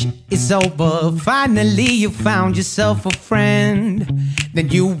 That shit is over. Finally you found yourself a friend. Then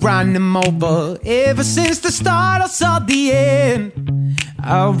you run him over. Ever since the start I saw the end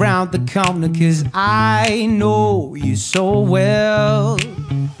around the corner, 'cause I know you so well.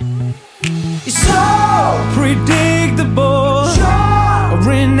 You're so predictable,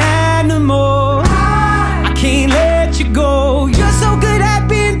 or an animal. I can't let you go. You're so good at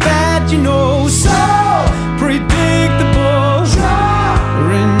being bad, you know. So predictable, or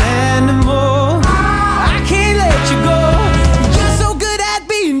an animal. I can't let you go. You're so good at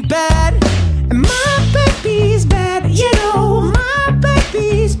being bad. And my baby's bad, you know. My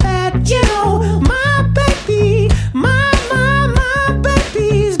baby's bad, you know. My baby, my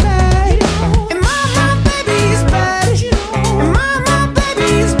baby's bad. And my baby's bad. And my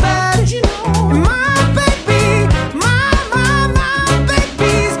baby's bad. And my baby's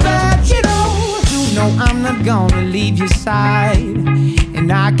bad, you know. You know I'm not gonna leave your side, and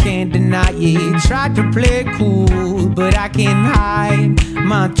I can't deny it. Tried to play cool, but I can't hide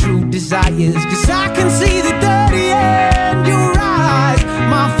my true desires, 'cause I can see the dirty in your eyes.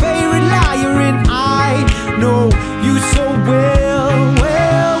 My favorite liar, and I know you so well,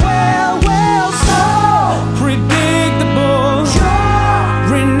 well, well, well. So predictable,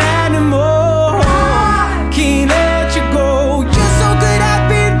 an animal. Can't let you go. You're so good at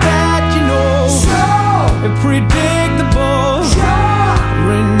being bad, you know. So predictable,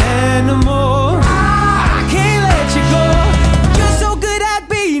 an animal. I can't let you go. You're so good at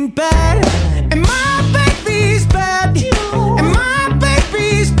being bad. And my baby's bad. And my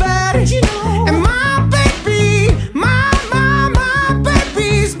baby's bad. And my baby, my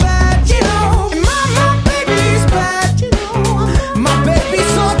baby's bad, you know. And my baby's bad, you know. My baby's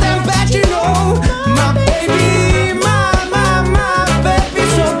so damn bad, you know. My baby, my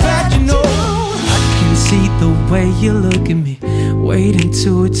baby's so bad, you know. I can see the way you look at me, waiting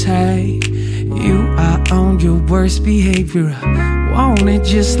to attack. You are on your worst behavior. I want it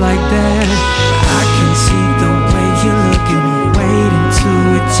just like that. I can see the way you look at me, waiting to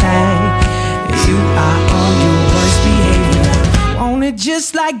attack. You are on your worst behavior. Want it just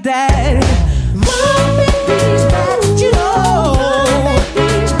like that. My baby's bad, you know. My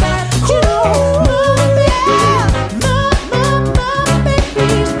baby's bad, you know. My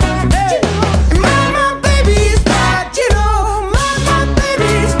baby's bad, you know. My baby's bad, you know. My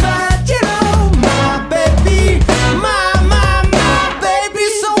baby's bad, you know. My baby, my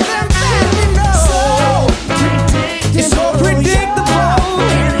baby's so damn bad, you know. It's so predictable,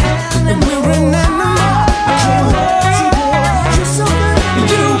 and we're an animal.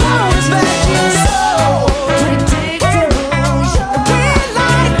 You are bad.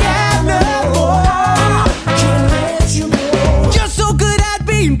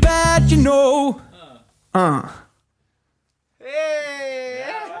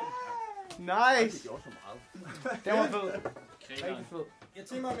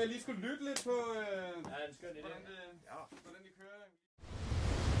 til mig, om jeg lige skulle lytte lidt på, hvordan det kører.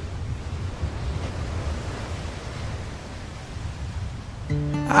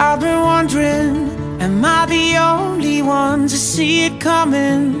 I've been wondering, am I the only one to see it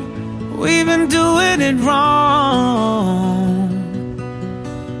coming? We've been doing it wrong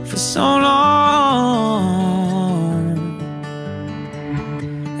for so long.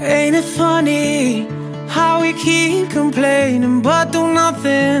 Ain't it funny how we keep complaining but do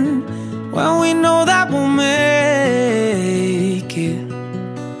nothing when we know that we'll make it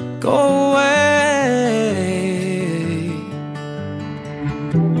go away?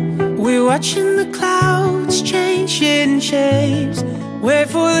 We're watching the clouds changing shapes, wait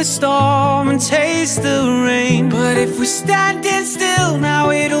for the storm and taste the rain. But if we're standing still now,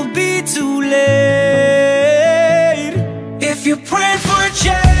 it'll be too late. If you're praying for a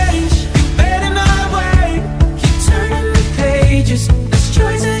change, you better not wait. Keep turning the pages, there's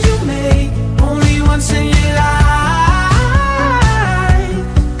choices you make only once in your life.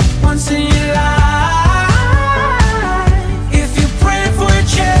 Once in your life. If you're praying for a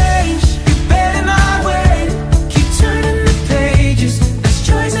change, you better not wait. Keep turning the pages, there's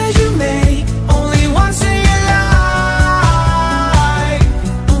choices you make only once in your life.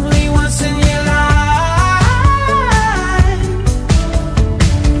 Only once in your life.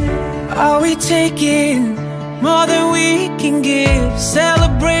 Are we taking more than we can give?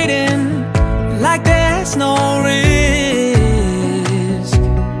 Celebrating like there's no risk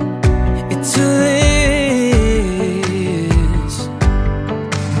to this.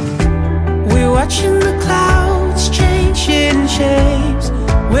 We're watching the clouds changing shapes,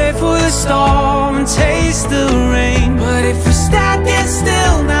 wait for the storm and taste the rain. But if we're standing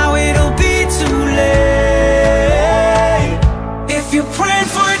still now, it'll be too late. If you're praying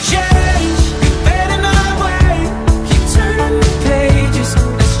for a change, you better not wait. Keep turning the pages,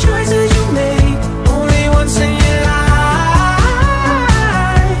 there's choices you make only once in your life.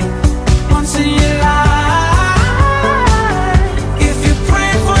 Once in your life. If you're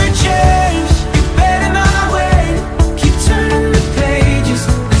praying for a change, you better not wait. Keep turning the pages,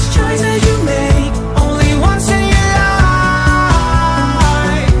 there's choices you make only once in your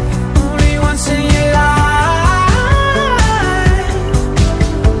life. Only once in your life.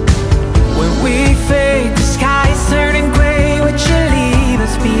 When we fade, the sky is turning gray. Would you leave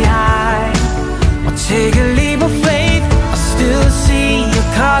us behind? Or take a leap of faith? I still see your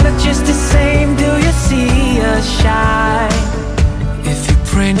color just the same. Do you see us shine? If you're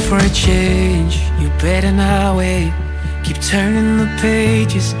praying for a change, you better not wait. Keep turning the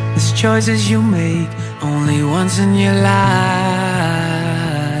pages, there's choices you make only once in your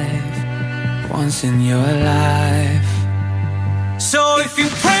life. Once in your life. So if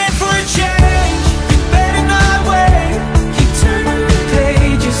you're praying for a change, you better not wait. Keep turning the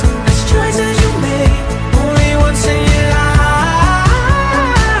pages, there's choices you make only once in your life.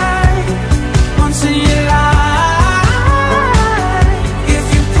 Once in your life. If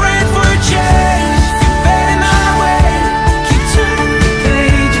you're praying for a change, you better not wait. Keep turning the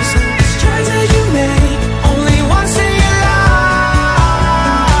pages, there's choices you make only once in your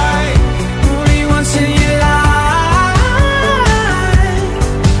life. Only once in your life.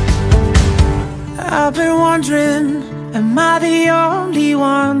 I've been wondering, am I the only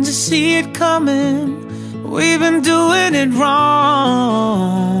one to see it coming? We've been doing it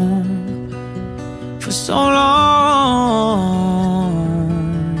wrong for so long.